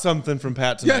saw something from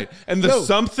Pat tonight. Yeah. And the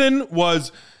something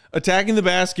was attacking the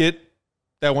basket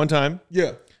that one time.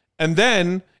 Yeah. And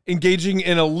then engaging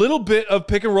in a little bit of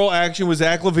pick and roll action with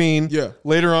Zach LaVine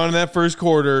later on in that first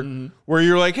quarter, where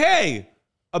you're like, hey,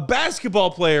 a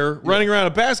basketball player running around a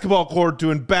basketball court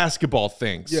doing basketball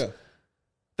things. Yeah.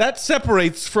 That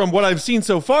separates from what I've seen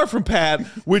so far from Pat,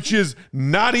 which is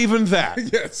not even that.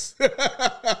 Yes.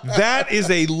 That is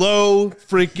a low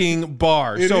freaking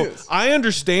bar. It is. I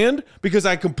understand because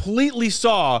I completely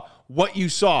saw what you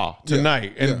saw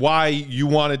tonight and why you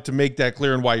wanted to make that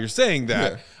clear and why you're saying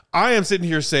that. Yeah. I am sitting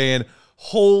here saying,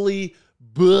 holy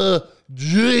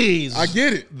jeez. I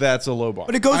get it. That's a low bar.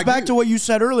 But it goes back to what you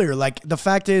said earlier. Like, the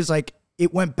fact is, like,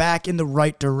 it went back in the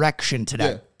right direction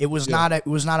today. Yeah. It was not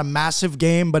a massive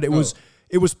game, but it was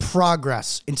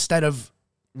progress instead of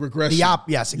regression.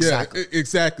 Yes, exactly. Yeah,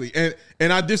 exactly.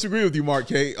 And I disagree with you, Mark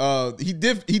K. He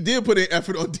did put in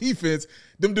effort on defense.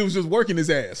 Them dudes was working his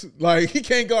ass. Like, he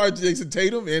can't guard Jason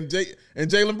Tatum and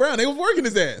Jaylen Brown. They was working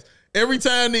his ass. Every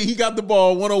time that he got the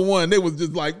ball 1-on-1, they was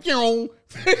just like,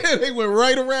 They went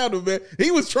right around him, man.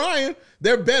 He was trying.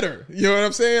 They're better. You know what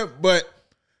I'm saying? But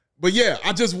yeah,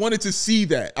 I just wanted to see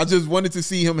that. I just wanted to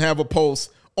see him have a pulse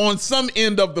on some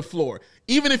end of the floor.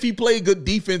 Even if he played good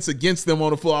defense against them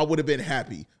on the floor, I would have been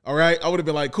happy. All right? I would have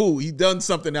been like, cool, he done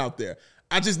something out there.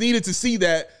 I just needed to see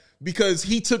that because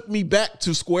he took me back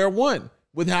to square one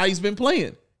with how he's been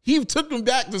playing. He took me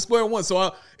back to square one.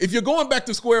 So if you're going back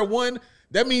to square one,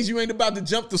 that means you ain't about to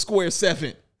jump to square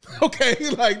 7. Okay?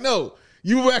 Like, no.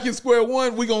 You back in square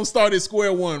one, we're going to start at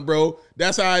square one, bro.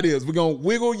 That's how it is. We're going to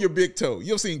wiggle your big toe.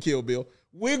 You've seen Kill Bill.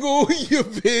 Wiggle your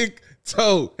big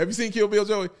toe. Have you seen Kill Bill,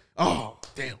 Joey? Oh,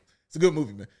 damn. It's a good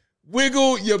movie, man.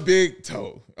 Wiggle your big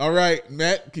toe. All right,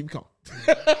 Matt, keep calm.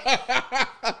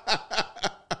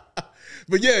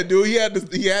 But yeah, dude, he had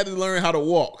to learn how to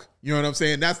walk. You know what I'm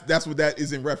saying? That's what that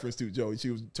is in reference to, Joey. She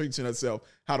was teaching herself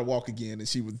how to walk again, and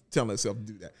she was telling herself to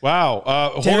do that. Wow.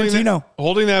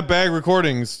 Holding that bag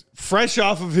recordings, fresh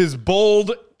off of his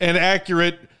bold and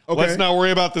accurate, let's not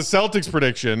worry about the Celtics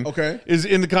prediction, is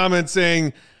in the comments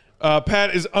saying,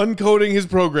 Pat is uncoding his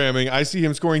programming. I see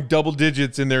him scoring double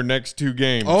digits in their next 2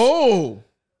 games. Oh.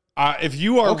 If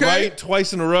you are right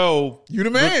twice in a row, you the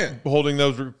man. Holding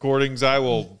those recordings, I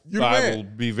will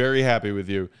be very happy with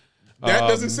you. That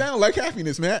doesn't sound like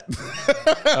happiness, Matt.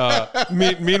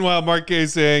 Meanwhile, Mark K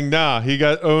is saying, nah, he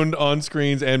got owned on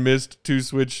screens and missed 2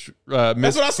 switch. That's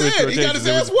what I said. Rotations. He got his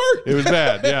ass worked. It was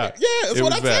bad. Yeah. Yeah, that's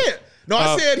what I said. No,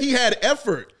 I said he had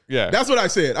effort. Yeah. That's what I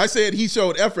said. I said he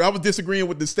showed effort. I was disagreeing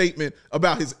with the statement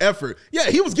about his effort.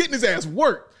 Yeah, he was getting his ass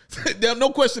worked. There's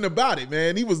no question about it,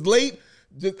 man. He was late.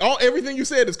 Everything you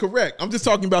said is correct. I'm just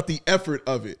talking about the effort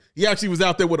of it. He actually was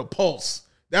out there with a pulse.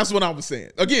 That's what I was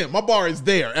saying. Again, my bar is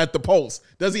there at the pulse.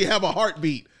 Does he have a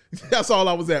heartbeat? That's all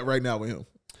I was at right now with him.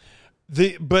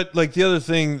 But the other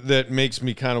thing that makes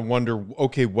me kind of wonder,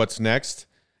 okay, what's next,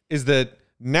 is that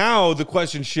now the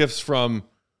question shifts from,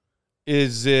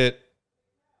 is it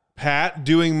Pat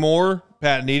doing more,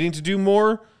 Pat needing to do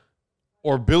more,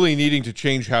 or Billy needing to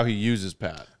change how he uses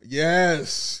Pat?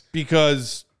 Yes.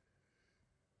 Because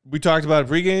we talked about it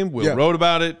pregame. We wrote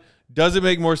about it. Does it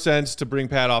make more sense to bring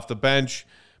Pat off the bench?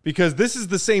 Because this is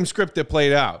the same script that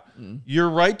played out.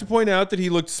 You're right to point out that he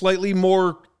looked slightly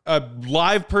more a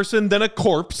live person than a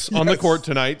corpse on the court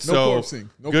tonight. No corpsing.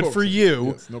 Good for you.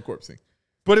 Yes, no corpsing.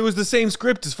 But it was the same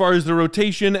script as far as the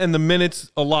rotation and the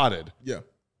minutes allotted. Yeah.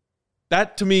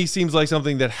 That to me seems like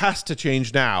something that has to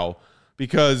change now,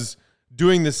 because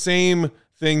doing the same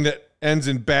thing that ends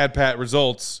in bad Pat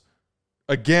results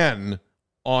again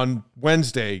on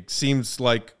Wednesday seems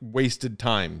like wasted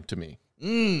time to me.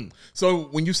 So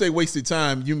when you say wasted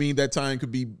time, you mean that time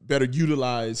could be better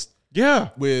utilized? Yeah.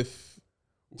 With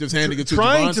just handing it to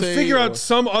trying Devontae, to figure out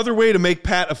some other way to make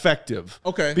Pat effective.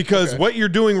 Okay. Because what you're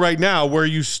doing right now, where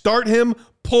you start him,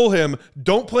 pull him,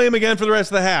 don't play him again for the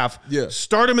rest of the half. Yeah.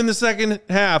 Start him in the second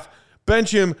half, bench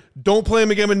him, don't play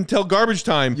him again until garbage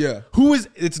time. Yeah.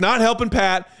 It's not helping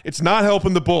Pat. It's not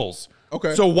helping the Bulls.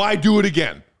 Okay. So why do it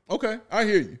again? Okay. I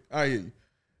hear you.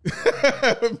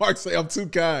 Mark say I'm too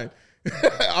kind.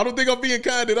 I don't think I'm being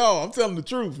kind at all. I'm telling the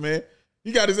truth, man.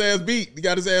 He got his ass beat. He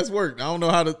got his ass worked. I don't know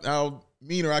how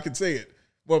meaner I can say it.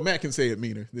 Well, Matt can say it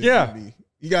meaner than me.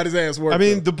 He got his ass worked. I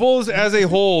mean, the Bulls as a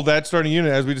whole, that starting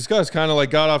unit, as we discussed, kind of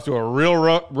got off to a real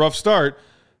rough start.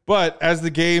 But as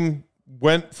the game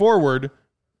went forward,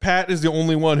 Pat is the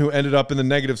only one who ended up in the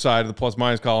negative side of the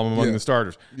plus-minus column among the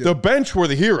starters. Yeah. The bench were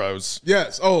the heroes.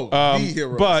 Yes. The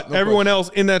heroes. But everyone else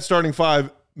in that starting 5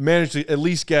 managed to at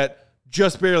least get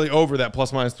just barely over that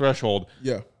plus-minus threshold.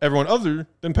 Yeah. Everyone other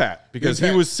than Pat, because he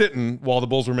was sitting while the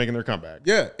Bulls were making their comeback.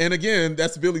 Yeah. And again,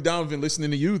 that's Billy Donovan listening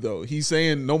to you, though. He's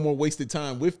saying no more wasted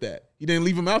time with that. He didn't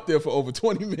leave him out there for over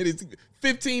 20 minutes,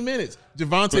 15 minutes.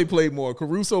 Javonte played more.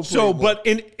 Caruso played more. But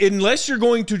unless you're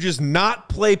going to just not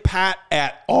play Pat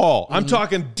at all, I'm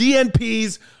talking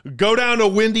DNPs, go down to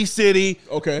Windy City,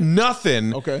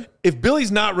 nothing. Okay. If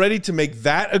Billy's not ready to make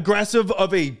that aggressive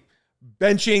of a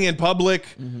benching in public,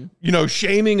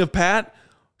 shaming of Pat,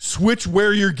 switch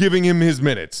where you're giving him his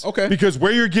minutes. Okay. Because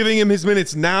where you're giving him his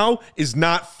minutes now is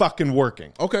not fucking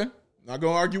working. Okay. Not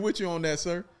going to argue with you on that,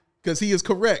 sir, because he is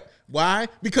correct. Why?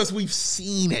 Because we've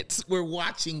seen it. We're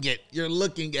watching it. You're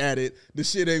looking at it. The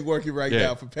shit ain't working right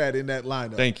now for Pat in that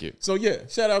lineup. Thank you. So,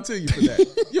 shout out to you for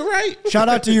that. You're right. Shout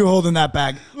out to you holding that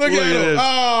bag. Look at him.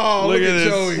 Oh, look at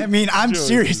Joey. I mean, I'm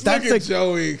serious. Look at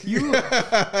Joey.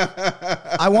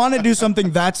 I want to do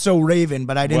something That's So Raven,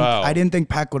 but I didn't think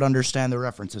Pat would understand the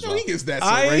references. He gets That's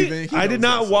So Raven. I did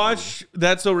not watch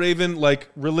That's So Raven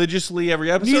religiously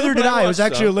every episode. Neither did I. It was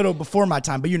actually a little before my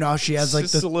time, but you know how she has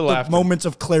the moments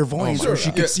of clairvoyance where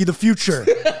she can see the future.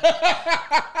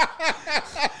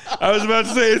 I was about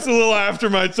to say it's a little after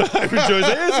my time. And Joey's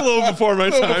like, it's a little before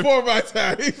my time. Before my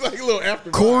time. He's like a little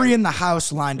after. Corey in the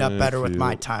house lined up better with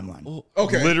my timeline.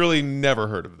 Okay. Literally never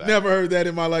heard of that. Never heard that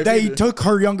in my life. They took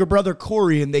her younger brother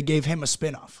Corey and they gave him a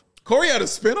spinoff. Corey had a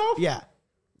spinoff? Yeah.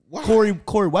 Wow.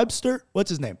 Corey Webster? What's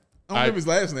his name? I don't remember his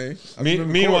last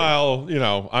name.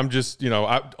 Meanwhile, I'm just,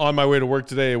 on my way to work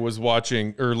today, was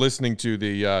watching or listening to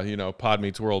the, Pod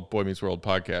Meets World, Boy Meets World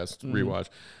podcast rewatch.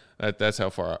 That's how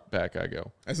far back I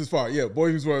go. That's as far. Yeah,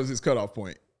 Boy Meets World is his cutoff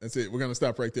point. That's it. We're going to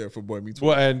stop right there for Boy Meets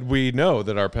World. Well, and we know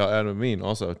that our pal Adam Amin,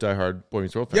 also a diehard Boy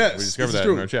Meets World fan. Yes, we discovered that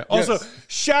true. in our chat. Yes. Also,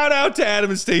 shout out to Adam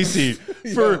and Stacy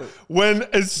for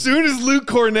as soon as Luke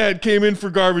Cornett came in for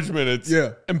garbage minutes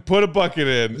and put a bucket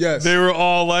in, they were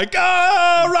all like,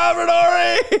 oh, Robert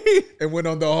Horry! And went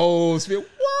on the whole spiel.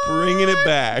 Bringing it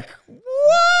back. What?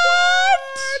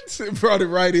 Brought it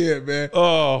right in, man.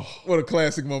 Oh. What a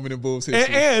classic moment in Bulls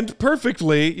history. And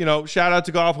perfectly, shout out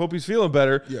to Goff. Hope he's feeling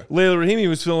better. Yeah. Layla Rahimi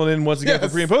was filling in once again for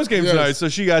pre and post game tonight, so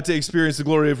she got to experience the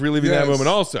glory of reliving that moment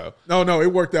also. No,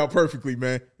 it worked out perfectly,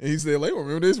 man. And he said, like,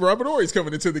 remember this? Robert Horry's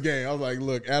coming into the game. I was like,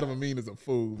 look, Adam Amin is a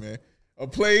fool, man. A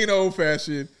plain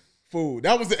old-fashioned fool.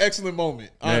 That was an excellent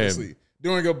moment, honestly. Man.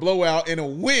 During a blowout and a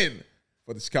win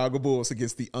for the Chicago Bulls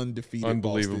against the undefeated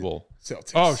Boston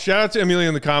Celtics. Oh, shout out to Amelia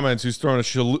in the comments who's throwing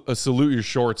a salute your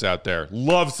shorts out there.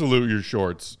 Love salute your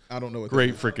shorts. I don't know what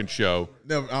great freaking show.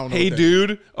 Never, I don't know. Hey,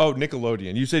 dude. Oh,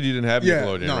 Nickelodeon. You said you didn't have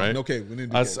Nickelodeon, right? Okay, we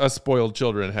didn't do us spoiled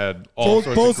children had all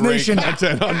sorts of great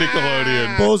content on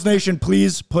Nickelodeon. Bulls Nation,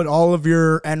 please put all of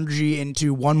your energy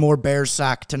into one more Bears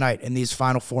sack tonight in these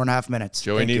final 4.5 minutes.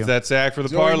 Joey needs that sack for the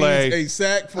parlay. Needs a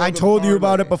sack for I told you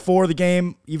about it before the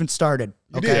game even started.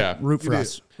 Okay, yeah. Root for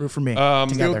us. Root for me.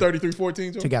 Still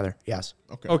 33-14, Joe? Together, yes.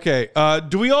 Okay.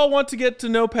 Do we all want to get to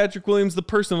know Patrick Williams, the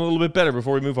person, a little bit better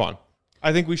before we move on?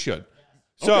 I think we should.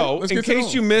 So, in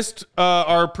case you missed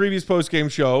our previous post-game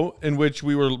show in which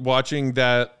we were watching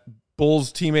that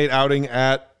Bulls teammate outing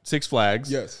at Six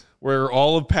Flags, where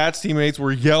all of Pat's teammates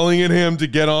were yelling at him to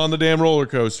get on the damn roller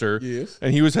coaster,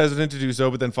 and he was hesitant to do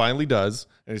so, but then finally does,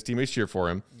 and his teammates cheer for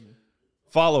him.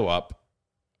 Follow-up.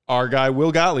 Our guy,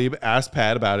 Will Gottlieb, asked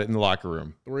Pat about it in the locker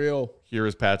room. Thrill. Here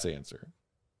is Pat's answer.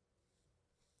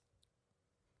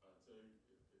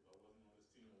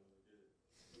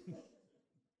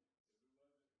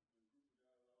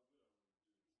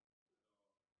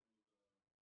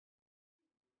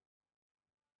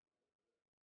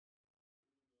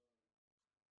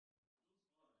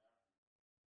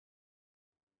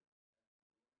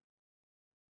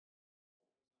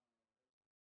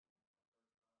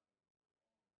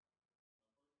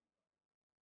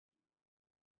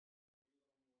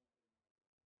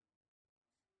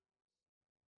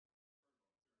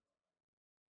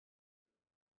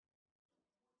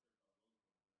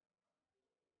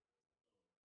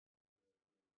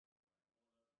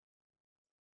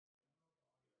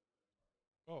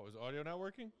 Oh, is audio not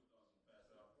working?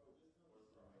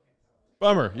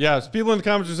 Bummer. Yes, people in the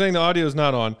comments are saying the audio is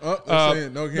not on. They're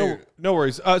saying no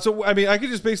worries. So, I mean, I could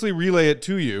just basically relay it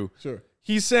to you. Sure.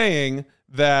 He's saying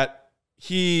that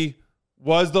he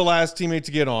was the last teammate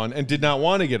to get on and did not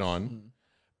want to get on. Mm-hmm.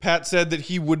 Pat said that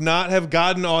he would not have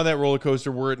gotten on that roller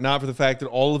coaster were it not for the fact that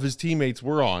all of his teammates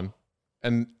were on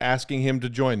and asking him to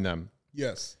join them.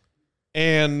 Yes.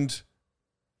 And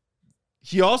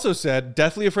he also said,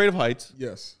 deathly afraid of heights.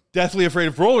 Yes. Deathly afraid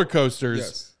of roller coasters.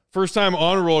 Yes. First time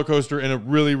on a roller coaster in a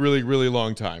really, really, really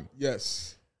long time.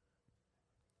 Yes.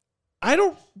 I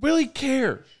don't really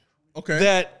care. Okay.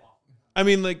 That, I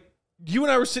mean, like, you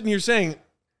and I were sitting here saying,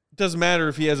 it doesn't matter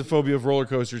if he has a phobia of roller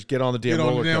coasters, get on the damn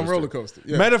roller coaster.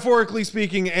 Yeah. Metaphorically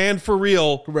speaking and for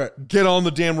real, correct. Get on the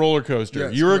damn roller coaster.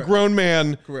 Yes, you're correct. a grown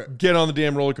man, correct. Get on the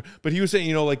damn roller coaster. But he was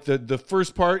saying, like the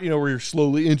first part, where you're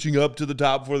slowly inching up to the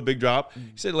top before the big drop,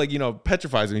 he said, like,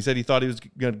 petrifies him. He said he thought he was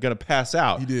going to pass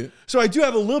out. He did. So I do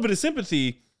have a little bit of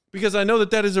sympathy because I know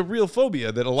that is a real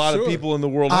phobia that a lot of people in the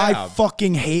world have. I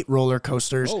fucking hate roller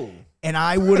coasters. Oh. And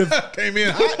I would have came in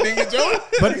hot, nigga, Joe.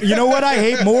 But you know what I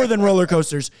hate more than roller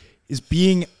coasters is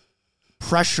being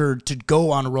pressured to go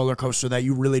on a roller coaster that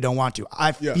you really don't want to.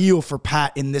 I feel for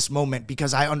Pat in this moment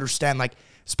because I understand, like,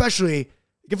 especially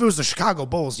if it was the Chicago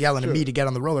Bulls yelling at me to get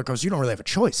on the roller coaster, you don't really have a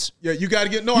choice. Yeah, you got to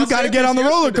get get on the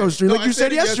roller coaster, like you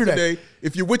said yesterday.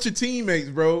 If you're with your teammates,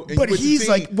 bro. But he's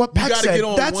like, what Pat said,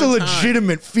 that's a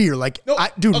legitimate fear. Like,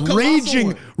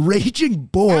 Raging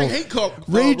Bull. I hate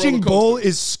Raging Bull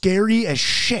is scary as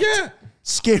shit. Yeah.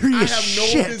 Scary as I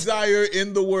shit. have no desire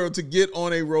in the world to get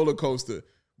on a roller coaster.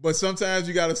 But sometimes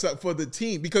you got to for the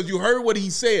team because you heard what he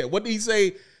said. What did he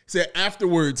say? He said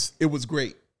afterwards, it was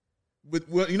great.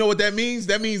 You know what that means?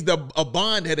 That means a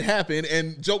bond had happened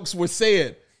and jokes were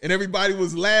said and everybody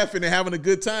was laughing and having a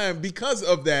good time because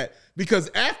of that.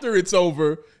 Because after it's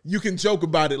over, you can joke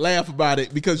about it, laugh about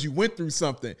it because you went through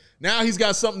something. Now he's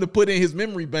got something to put in his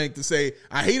memory bank to say,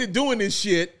 I hated doing this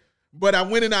shit, but I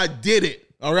went and I did it.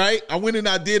 All right? I went and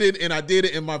I did it,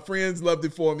 and my friends loved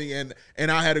it for me, and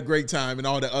I had a great time and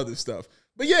all the other stuff.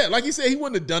 But yeah, like you said, he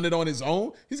wouldn't have done it on his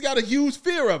own. He's got a huge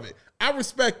fear of it. I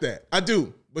respect that. I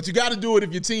do. But you got to do it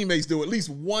if your teammates do it at least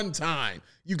one time.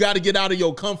 You got to get out of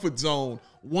your comfort zone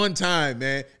one time,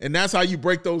 man. And that's how you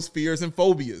break those fears and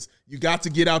phobias. You got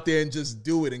to get out there and just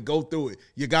do it and go through it.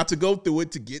 You got to go through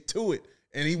it to get to it.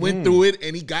 And he went through it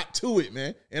and he got to it,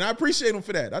 man. And I appreciate him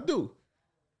for that. I do.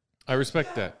 I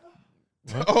respect that.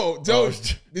 What? Oh, Joe,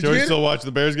 did you still watch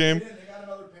the Bears game?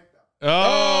 But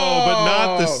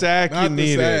not the sack you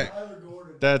needed.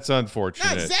 That's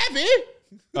unfortunate. Not savvy.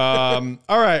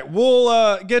 All right,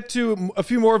 we'll get to a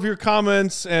few more of your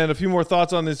comments and a few more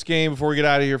thoughts on this game before we get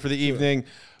out of here for the evening.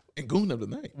 And Goon of the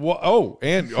Night. Well,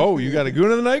 you got a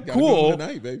Goon of the Night? Cool. Goon of the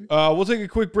Night, baby. We'll take a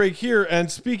quick break here.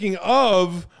 And speaking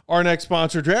of our next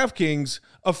sponsor, DraftKings,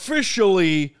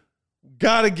 officially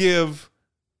got to give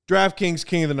DraftKings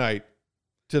King of the Night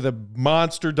to the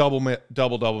monster double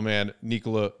man,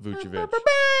 Nikola Vucevic.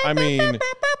 I mean,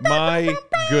 my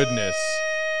goodness.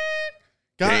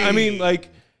 God, I mean,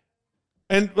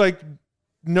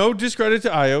 no discredit to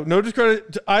Ayo, no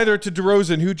discredit to either to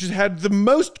DeRozan, who just had the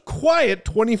most quiet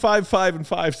 25, 5, and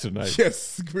 5 tonight.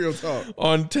 Yes, real talk.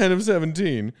 On 10 of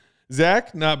 17.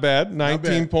 Zach, not bad.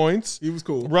 19 points. He was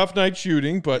cool. Rough night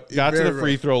shooting, but got to the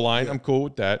free throw line. Yeah. I'm cool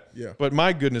with that. Yeah. But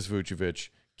my goodness, Vucevic.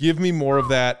 Give me more of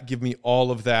that. Give me all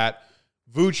of that.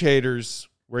 Vooch haters,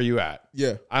 where you at?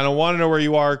 Yeah. I don't want to know where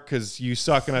you are because you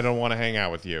suck and I don't want to hang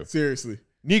out with you. Seriously.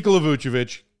 Nikola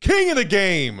Vucevic, king of the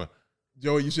game.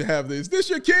 Joey, you should have this. This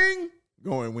your king?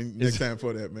 Going when next time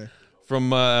for that, man. From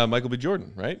Michael B.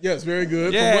 Jordan, right? Yes, very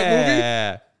good. Yeah. From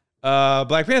what movie?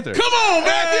 Black Panther. Come on,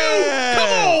 Matthew. Yeah. Come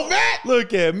on, Matt.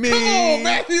 Look at me. Come on,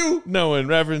 Matthew. Knowing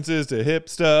references to hip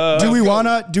stuff. Do we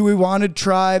wanna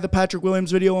try the Patrick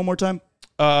Williams video one more time?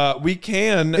 We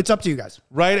can. It's up to you guys.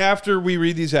 Right after we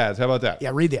read these ads. How about that? Yeah,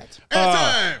 read the ads.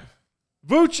 Time.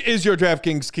 Vooch is your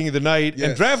DraftKings King of the Night, Yes.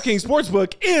 and DraftKings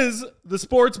Sportsbook is the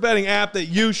sports betting app that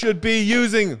you should be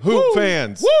using, Hoop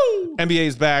fans. Woo! NBA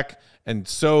is back, and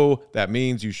so that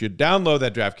means you should download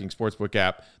that DraftKings Sportsbook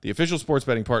app, the official sports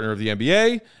betting partner of the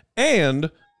NBA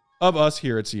and of us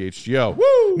here at CHGO.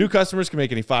 Woo! New customers can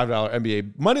make any $5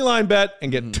 NBA moneyline bet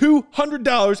and get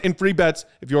 $200 in free bets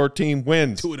if your team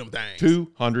wins. Two of them things.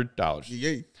 $200.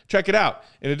 Yeah. Check it out.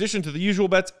 In addition to the usual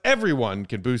bets, everyone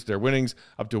can boost their winnings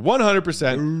up to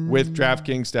 100% with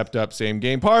DraftKings stepped up same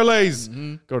game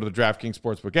parlays. Go to the DraftKings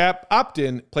Sportsbook app, opt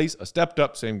in, place a stepped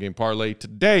up same game parlay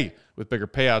today with bigger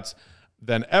payouts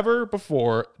than ever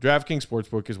before. DraftKings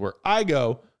Sportsbook is where I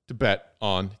go to bet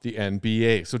on the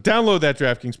NBA. So download that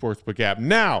DraftKings Sportsbook app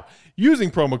now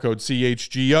using promo code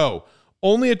CHGO.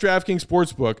 Only at DraftKings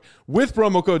Sportsbook with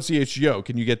promo code CHGO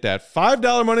can you get that $5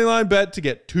 moneyline bet to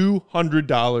get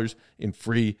 $200 in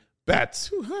free bets.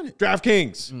 200.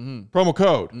 DraftKings, promo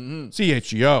code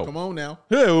CHGO. Come on now.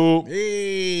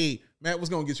 Hey, Hey, Matt, what's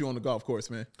gonna get you on the golf course,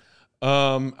 man?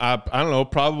 I don't know,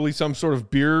 probably some sort of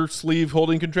beer sleeve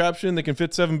holding contraption that can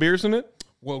fit 7 beers in it.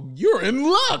 Well, you're in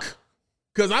luck.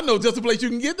 Because I know just a place you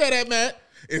can get that at, Matt.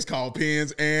 It's called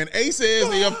Pins and Aces,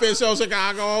 the official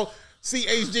Chicago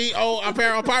CHGO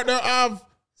apparel partner of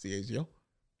CHGO.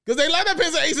 Because they love that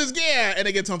Pins and Aces gear. And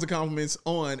they get tons of compliments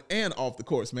on and off the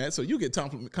course, man. So you get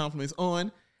compliments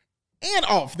on and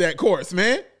off that course,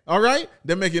 man. All right?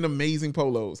 They're making amazing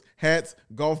polos, hats,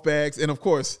 golf bags, and of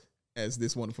course, as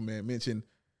this wonderful man mentioned,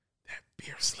 that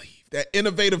beer sleeve, that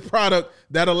innovative product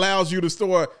that allows you to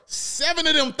store 7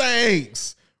 of them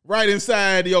things right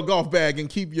inside your golf bag and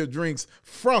keep your drinks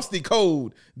frosty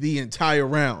cold the entire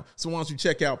round. So why don't you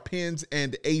check out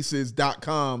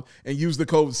pensandaces.com and use the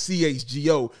code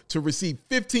CHGO to receive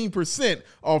 15%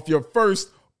 off your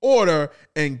first order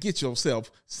and get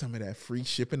yourself some of that free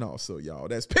shipping also, y'all.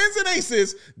 That's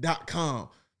pensandaces.com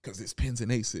because it's Pins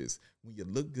and Aces. When you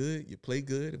look good, you play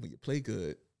good, and when you play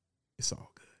good, it's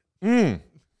all good.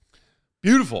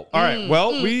 Beautiful. All right.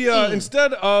 Well, we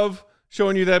instead of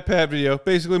showing you that Pat video,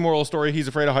 basically moral story, he's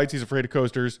afraid of heights, he's afraid of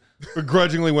coasters,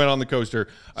 begrudgingly went on the coaster.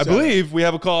 I believe we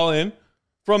have a call in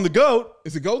from the GOAT.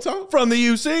 Is it Goat Talk? From the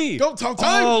UC. Goat Talk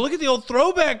time. Oh, look at the old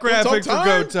throwback graphic for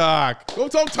GOAT Talk.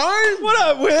 Goat Talk time. What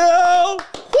up, Will?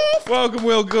 Welcome,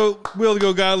 Will to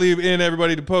Go Gottlieb in,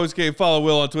 everybody, to Postgame. Follow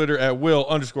Will on Twitter at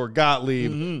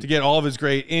Will_Gottlieb to get all of his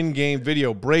great in-game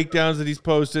video breakdowns that he's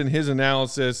posted, his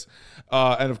analysis,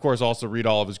 and, of course, also read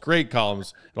all of his great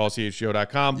columns at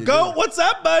allchgo.com. Go, what's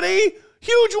up, buddy?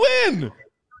 Huge win.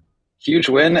 Huge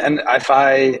win. And if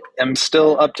I am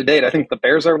still up to date, I think the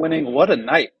Bears are winning. What a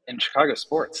night in Chicago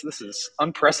sports. This is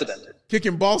unprecedented.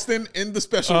 Kicking Boston in the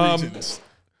special regions.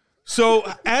 So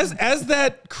as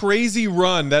that crazy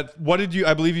run, I believe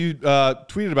you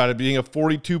tweeted about it being a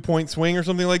 42-point swing or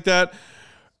something like that.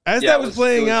 As that was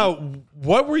playing out,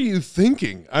 what were you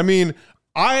thinking? I mean,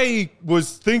 I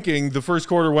was thinking the first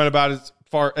quarter went about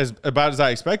as I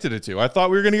expected it to. I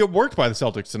thought we were going to get worked by the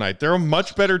Celtics tonight. They're a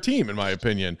much better team, in my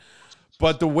opinion.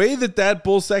 But the way that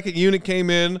Bulls second unit came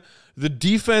in, the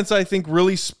defense, I think,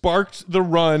 really sparked the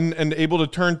run and able to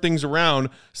turn things around.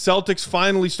 Celtics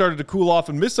finally started to cool off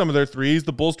and miss some of their threes.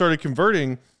 The Bulls started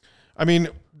converting. I mean,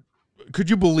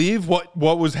 could you believe what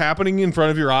was happening in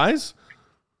front of your eyes?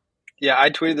 Yeah,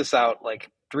 I tweeted this out, like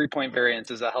 3-point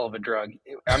variance is a hell of a drug.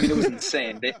 I mean, it was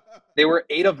insane. They were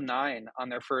 8 of 9 on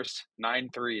their first 9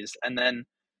 threes. And then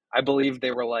I believe they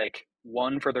were like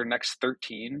 1 for their next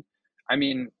 13. I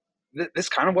mean, this is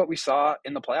kind of what we saw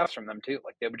in the playoffs from them too.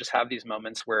 Like they would just have these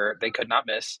moments where they could not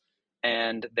miss,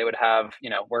 and they would have,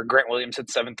 where Grant Williams hit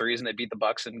 7 threes and they beat the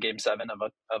Bucks in Game 7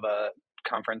 of a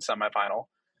conference semifinal,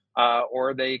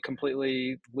 or they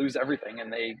completely lose everything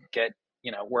and they get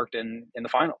worked in the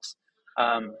finals.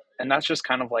 And that's just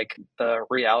kind of like the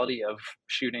reality of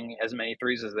shooting as many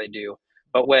threes as they do.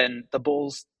 But when the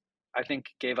Bulls, I think,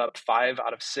 gave up 5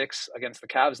 out of 6 against the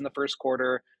Cavs in the first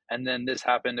quarter, and then this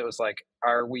happened, it was like,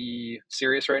 are we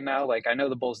serious right now? Like, I know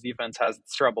the Bulls defense has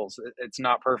its troubles. It's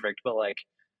not perfect, but like,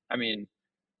 I mean,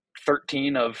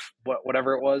 13 of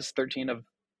whatever it was, 13 of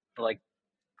like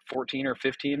 14 or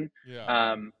 15.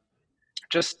 Yeah.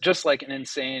 Just like an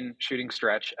insane shooting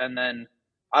stretch. And then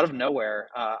out of nowhere,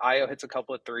 Io hits a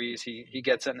couple of threes. He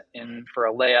gets in for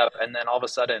a layup, and then all of a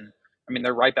sudden, I mean,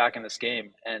 they're right back in this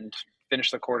game and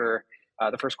finish the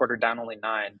first quarter down only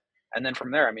 9. And then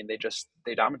from there, I mean, they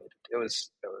dominated. It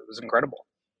was incredible.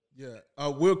 Yeah.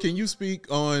 Will, can you speak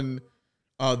on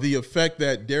the effect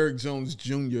that Derrick Jones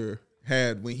Jr.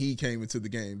 had when he came into the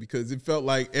game? Because it felt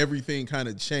like everything kind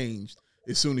of changed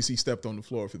as soon as he stepped on the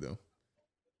floor for them.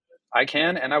 I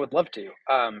can, and I would love to.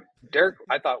 Derrick,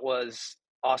 I thought, was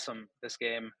awesome this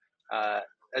game.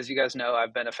 As you guys know,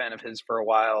 I've been a fan of his for a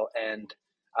while, and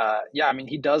I mean,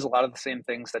 he does a lot of the same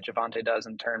things that Javonte does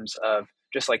in terms of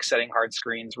just like setting hard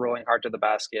screens, rolling hard to the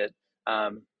basket,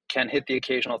 can hit the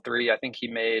occasional three. I think he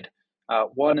made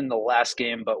 1 in the last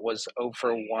game, but was 0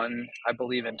 for 1, I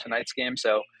believe, in tonight's game.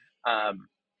 So,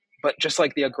 but just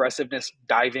like the aggressiveness,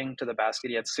 diving to the basket,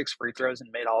 he had 6 free throws and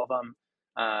made all of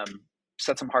them.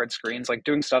 Set some hard screens, like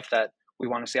doing stuff that we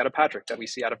want to see out of Patrick, that we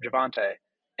see out of Javonte.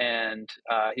 And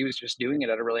he was just doing it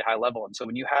at a really high level. And so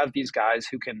when you have these guys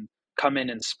who can come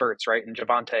in spurts, right? And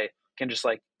Javonte can just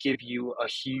like give you a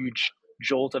huge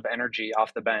jolt of energy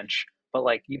off the bench, but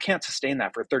like you can't sustain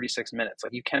that for 36 minutes.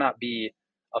 Like you cannot be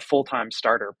a full-time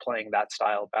starter playing that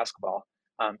style of basketball,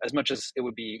 as much as it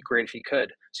would be great if he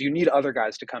could. So you need other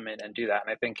guys to come in and do that.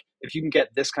 And I think if you can get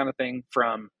this kind of thing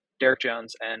from Derrick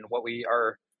Jones and what we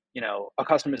are,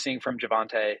 accustomed to seeing from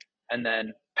Javonte, and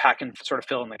then Pat can sort of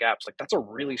fill in the gaps, like that's a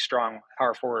really strong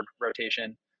power forward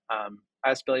rotation. I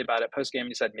asked Billy about it post game.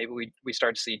 He said maybe we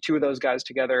start to see 2 of those guys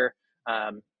together,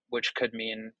 which could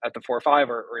mean at the 4-5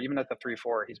 or even at the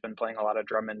 3-4. He's been playing a lot of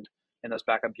Drummond in those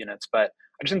backup units. But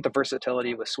I just think the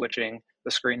versatility with switching,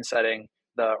 the screen setting,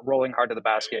 the rolling hard to the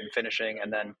basket and finishing,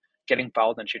 and then getting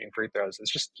fouled and shooting free throws.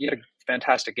 It's just, he had a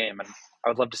fantastic game, and I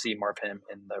would love to see more of him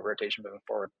in the rotation moving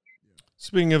forward.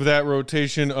 Speaking of that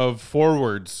rotation of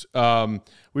forwards,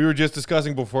 we were just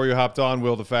discussing before you hopped on,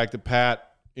 Will, the fact that Pat,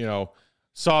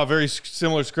 saw a very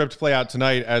similar script play out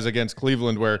tonight as against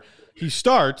Cleveland, where he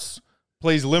starts,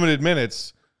 plays limited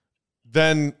minutes,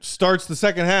 then starts the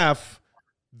second half,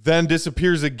 then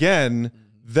disappears again.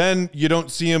 Then you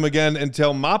don't see him again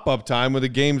until mop-up time when the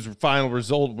game's final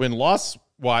result,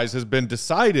 win-loss-wise, has been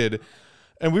decided.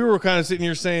 And we were kind of sitting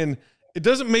here saying, it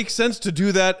doesn't make sense to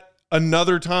do that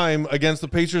another time against the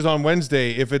Pacers on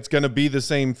Wednesday if it's going to be the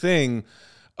same thing.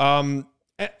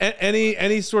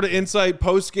 Any sort of insight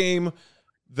post-game,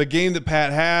 the game that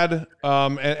Pat had,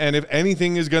 and if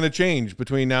anything is going to change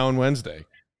between now and Wednesday?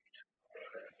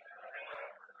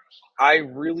 I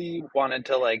really wanted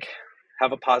to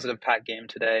have a positive Pat game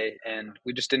today, and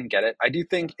we just didn't get it. I do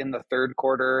think in the third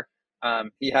quarter,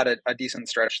 he had a decent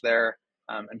stretch there,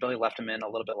 and Billy left him in a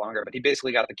little bit longer, but he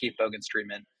basically got the Keith Bogans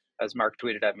treatment, as Mark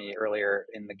tweeted at me earlier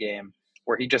in the game,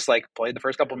 where he just played the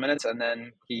first couple of minutes and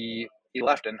then he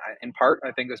left. And in part,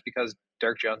 I think it was because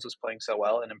Derrick Jones was playing so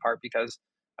well, and in part because,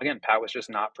 again, Pat was just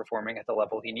not performing at the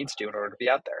level he needs to in order to be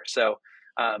out there. So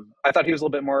I thought he was a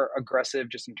little bit more aggressive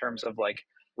just in terms of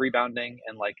rebounding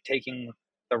and taking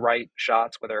the right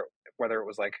shots, whether whether it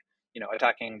was like,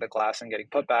 attacking the glass and getting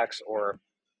putbacks or,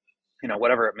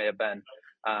 whatever it may have been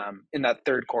in that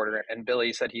third quarter. And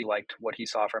Billy said he liked what he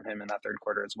saw from him in that third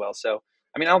quarter as well. So,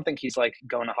 I mean, I don't think he's like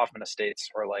going to Hoffman Estates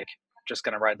or like just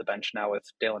going to ride the bench now with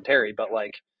Dale and Terry, but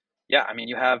like, yeah, I mean,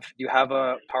 you have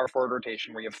a power forward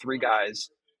rotation where you have three guys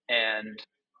and,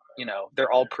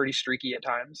 they're all pretty streaky at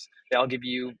times. They all give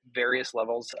you various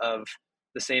levels of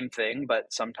the same thing,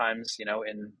 but sometimes,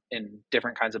 in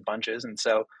different kinds of bunches. And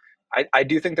so I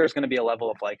do think there's going to be a level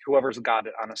of like whoever's got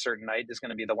it on a certain night is going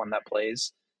to be the one that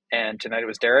plays. And tonight it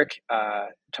was Derek.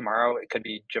 Tomorrow it could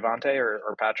be Javante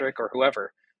or Patrick or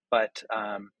whoever. But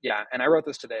yeah, and I wrote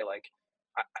this today. Like,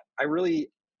 I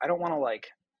don't want to like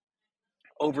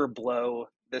overblow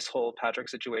this whole Patrick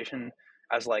situation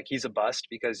as like he's a bust,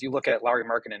 because you look at Lauri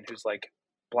Markkanen, who's like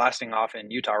blasting off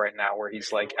in Utah right now, where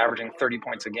he's like averaging 30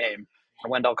 points a game, and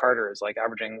Wendell Carter is like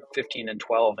averaging 15 and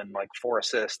 12 and like 4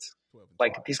 assists.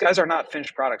 Like, these guys are not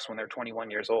finished products when they're 21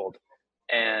 years old.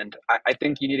 And I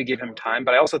think you need to give him time.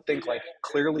 But I also think like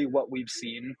clearly what we've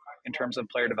seen in terms of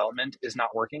player development is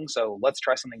not working. So let's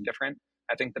try something different.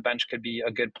 I think the bench could be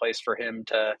a good place for him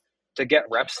to get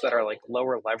reps that are like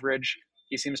lower leverage.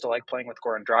 He seems to like playing with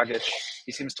Goran Dragic.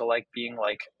 He seems to like being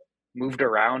like moved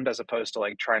around as opposed to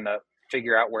like trying to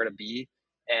figure out where to be.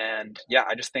 And yeah,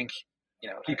 I just think,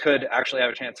 he could actually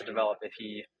have a chance to develop if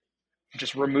he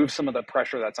just removes some of the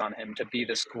pressure that's on him to be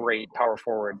this great power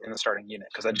forward in the starting unit,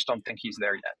 because I just don't think he's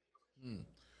there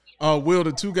yet. Will,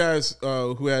 the two guys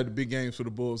who had the big games for the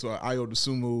Bulls are Ayo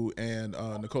Dosunmu and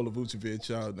Nikola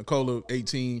Vucevic. Nikola,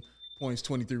 18 points,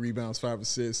 23 rebounds, 5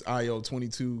 assists. Ayo,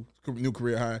 22, new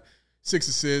career high, 6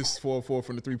 assists, 4-4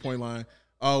 from the three-point line.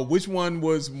 Which one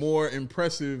was more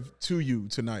impressive to you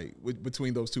tonight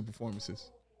between those two performances?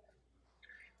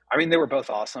 I mean, they were both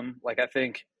awesome. Like, I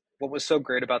think what was so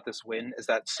great about this win is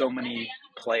that so many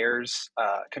players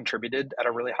contributed at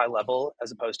a really high level,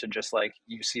 as opposed to just like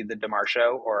you see the DeMar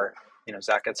show or,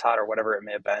 Zach gets hot or whatever it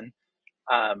may have been.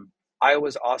 I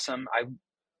was awesome.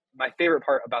 My favorite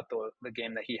part about the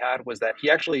game that he had was that he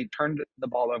actually turned the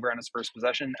ball over on his first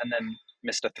possession and then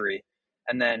missed a three.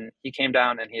 And then he came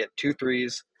down and he hit 2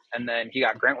 threes. And then he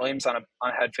got Grant Williams on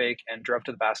a head fake and drove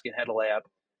to the basket and had a layup.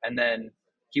 And then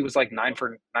he was like 9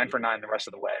 for 9 the rest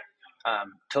of the way.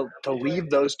 To leave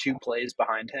those 2 plays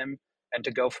behind him and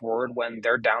to go forward when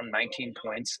they're down 19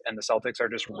 points and the Celtics are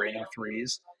just raining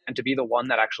threes, and to be the one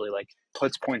that actually like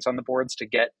puts points on the boards to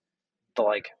get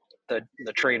the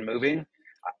train moving.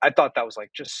 I thought that was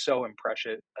like just so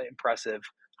impressive.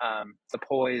 The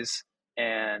poise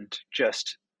and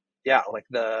just, yeah, like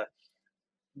the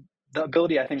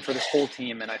ability, I think, for this whole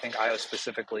team, and I think Ayo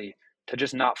specifically, to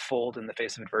just not fold in the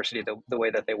face of adversity the way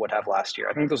that they would have last year.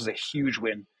 I think this was a huge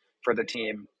win for the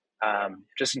team,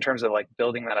 just in terms of like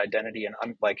building that identity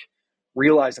and like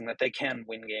realizing that they can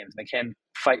win games, they can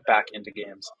fight back into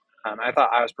games. I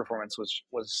thought Ayo's performance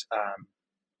was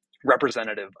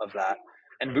representative of that.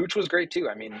 And Vooch was great too.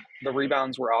 I mean, the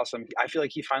rebounds were awesome. I feel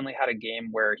like he finally had a game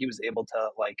where he was able to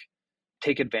like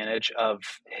take advantage of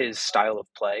his style of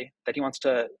play, that he wants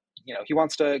to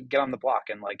get on the block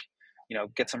and like,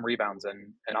 get some rebounds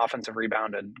and an offensive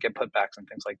rebound and get putbacks and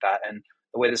things like that. And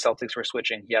the way the Celtics were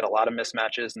switching, he had a lot of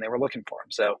mismatches and they were looking for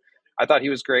him. So I thought he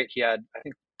was great. He had, I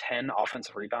think, 10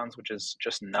 offensive rebounds, which is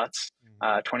just nuts,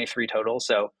 23 total.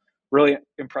 So really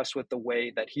impressed with the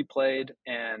way that he played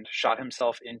and shot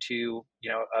himself into,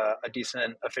 a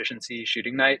decent efficiency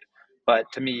shooting night. But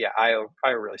to me, Ayo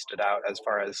really stood out as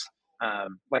far as,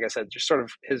 like I said, just sort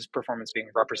of his performance being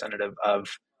representative of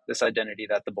this identity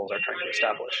that the Bulls are trying to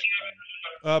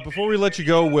establish. Before we let you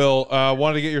go, Will,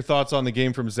 wanted to get your thoughts on the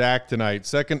game from Zach tonight.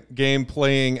 Second game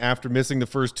playing after missing the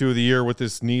first 2 of the year with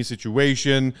this knee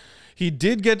situation. He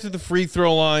did get to the free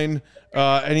throw line,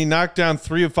 and he knocked down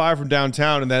 3 of 5 from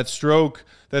downtown, and that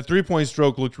 3-point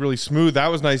stroke looked really smooth.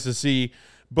 That was nice to see.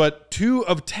 But 2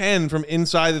 of 10 from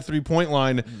inside the 3-point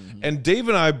line. Mm-hmm. And Dave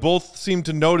and I both seemed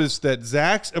to notice that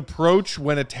Zach's approach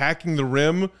when attacking the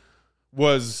rim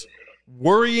was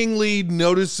worryingly,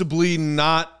 noticeably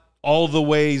not all the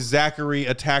way Zachary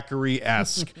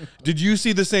attackery-esque. Did you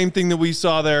see the same thing that we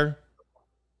saw there?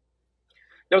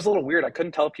 It was a little weird. I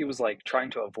couldn't tell if he was like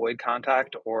trying to avoid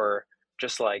contact or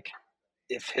just like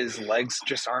if his legs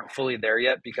just aren't fully there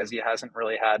yet because he hasn't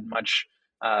really had much,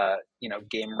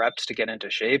 game reps to get into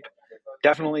shape.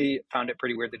 Definitely found it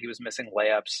pretty weird that he was missing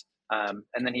layups.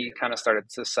 And then he kind of started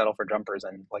to settle for jumpers.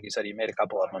 And like you said, he made a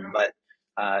couple of them, but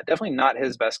definitely not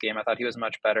his best game. I thought he was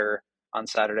much better on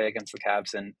Saturday against the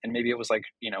Cavs. And maybe it was like,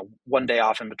 one day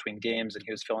off in between games and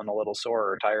he was feeling a little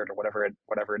sore or tired or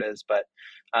whatever it is. But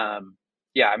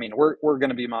yeah, I mean, we're going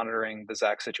to be monitoring the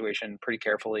Zach situation pretty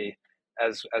carefully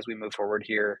as we move forward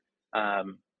here.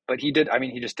 But he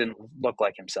just didn't look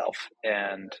like himself.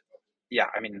 And yeah,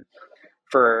 I mean,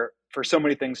 for so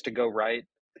many things to go right,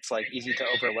 it's like easy to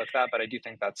overlook that. But I do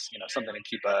think that's, something to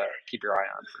keep your eye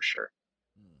on for sure.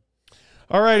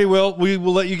 All righty, Will. We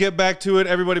will let you get back to it.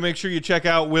 Everybody, make sure you check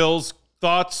out Will's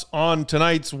thoughts on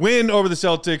tonight's win over the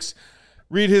Celtics.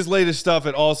 Read his latest stuff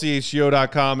at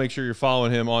allchgo.com. Make sure you're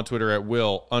following him on Twitter at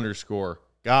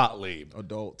Will_Gottlieb.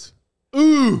 Adult.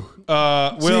 Ooh.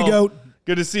 Will, See you, Goat.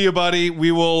 Good to see you, buddy.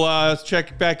 We will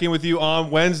check back in with you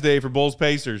on Wednesday for Bulls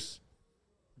Pacers.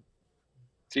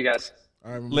 See you guys.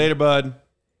 All right, later, bud.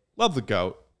 Love the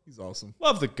GOAT. He's awesome.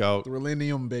 Love the GOAT. The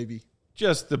Millennium, baby.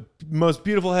 Just the most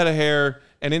beautiful head of hair.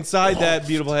 And inside that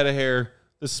beautiful head of hair,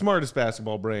 the smartest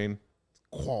basketball brain.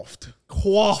 Coiffed.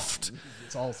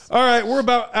 It's awesome. All right, we're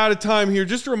about out of time here.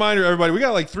 Just a reminder, everybody, we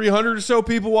got like 300 or so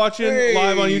people watching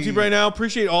live on YouTube right now.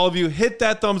 Appreciate all of you. Hit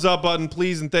that thumbs up button,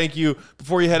 please, and thank you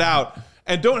before you head out.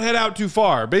 And don't head out too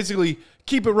far. Basically,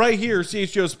 keep it right here,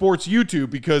 CHGO Sports YouTube,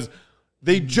 because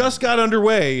they just got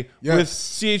underway with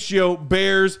CHGO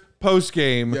Bears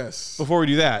postgame. Yes. Before we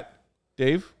do that,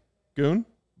 Dave,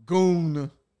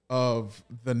 Goon of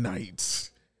the night.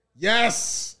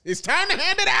 Yes, it's time to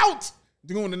hand it out.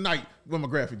 Goon of the night. With my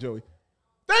graphic, Joey.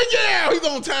 Thank you. He's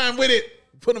on time with it.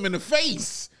 Put him in the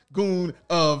face. Goon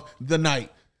of the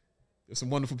night. There's some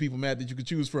wonderful people, Matt, that you could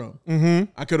choose from. Mm-hmm.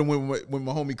 I could have went with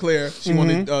my homie Claire. She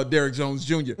wanted Derrick Jones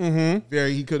Jr. Mm-hmm.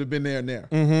 He could have been there and there.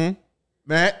 Mm-hmm.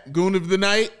 Matt, Goon of the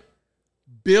night,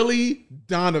 Billy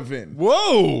Donovan.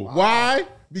 Whoa. Why?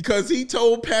 Because he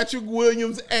told Patrick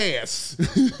Williams' ass,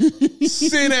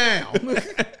 sit down.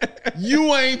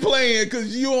 You ain't playing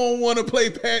because you don't want to play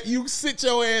Pat. You sit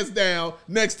your ass down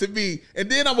next to me, and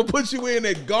then I'm going to put you in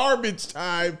at garbage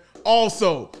time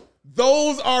also.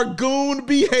 Those are goon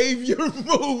behavior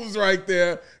moves right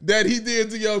there that he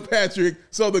did to young Patrick.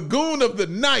 So the goon of the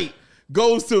night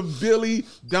goes to Billy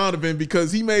Donovan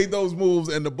because he made those moves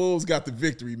and the Bulls got the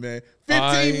victory, man.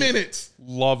 15 minutes.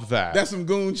 Love that. That's some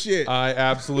goon shit. I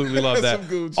absolutely love that. Some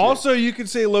goon shit. Also, you could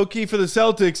say low-key for the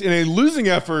Celtics in a losing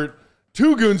effort,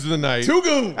 2 goons of the night. 2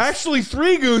 goons. Actually,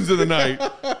 3 goons of the night.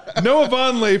 Noah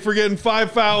Vonleh for getting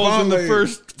 5 fouls in the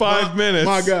first 5 minutes.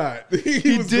 My God.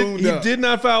 He did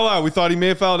not foul out. We thought he may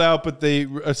have fouled out, but they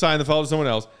assigned the foul to someone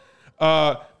else.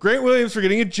 Grant Williams for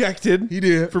getting ejected. He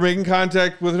did. For making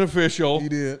contact with an official. He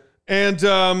did. And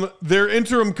their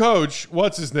interim coach,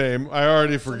 what's his name? I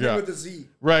already forgot. Something with a Z.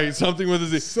 Right, something with a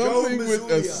Z. Something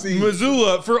with a C.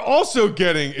 Missoula for also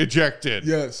getting ejected.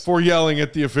 Yes. For yelling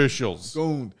at the officials.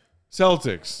 Goon.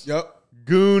 Celtics. Yep.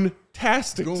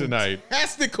 Goon-tastic tonight.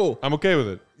 Fantastical. I'm okay with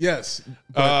it. Yes.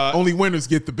 But only winners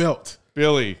get the belt.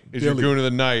 Billy is your goon of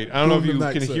the night. I don't know if you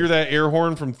can hear that air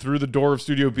horn from through the door of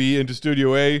Studio B into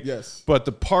Studio A. Yes. But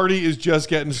the party is just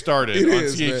getting started on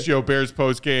CHGO Bears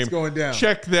postgame. It's going down.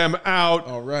 Check them out.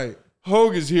 All right.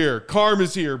 Hogue is here. Carm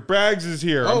is here. Braggs is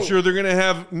here. I'm sure they're going to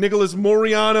have Nicholas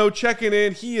Moriano checking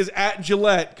in. He is at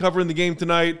Gillette covering the game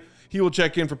tonight. He will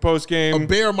check in for postgame. A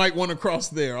bear might want to cross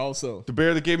there also. The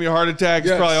bear that gave me a heart attack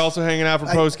is probably also hanging out for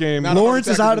postgame. Lawrence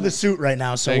is out of the suit right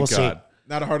now, so we'll see.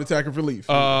 Not a heart attack of relief.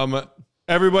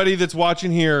 Everybody that's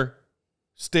watching here,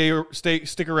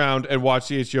 stick around and watch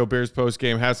CHGO Bears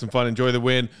postgame. Have some fun. Enjoy the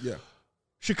win. Yeah.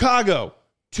 Chicago,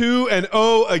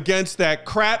 2-0 against that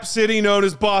crap city known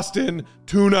as Boston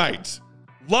tonight.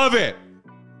 Love it.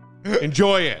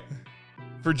 Enjoy it.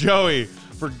 For Joey,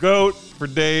 for Goat, for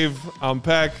Dave, I'm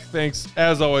Peck. Thanks,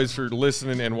 as always, for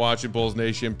listening and watching Bulls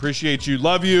Nation. Appreciate you.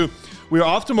 Love you. We are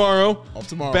off tomorrow.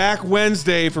 Back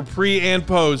Wednesday for pre and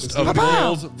post of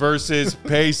Bulls versus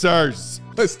Pacers.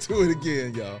 Let's do it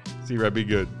again, y'all. See you, Red. Be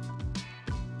good.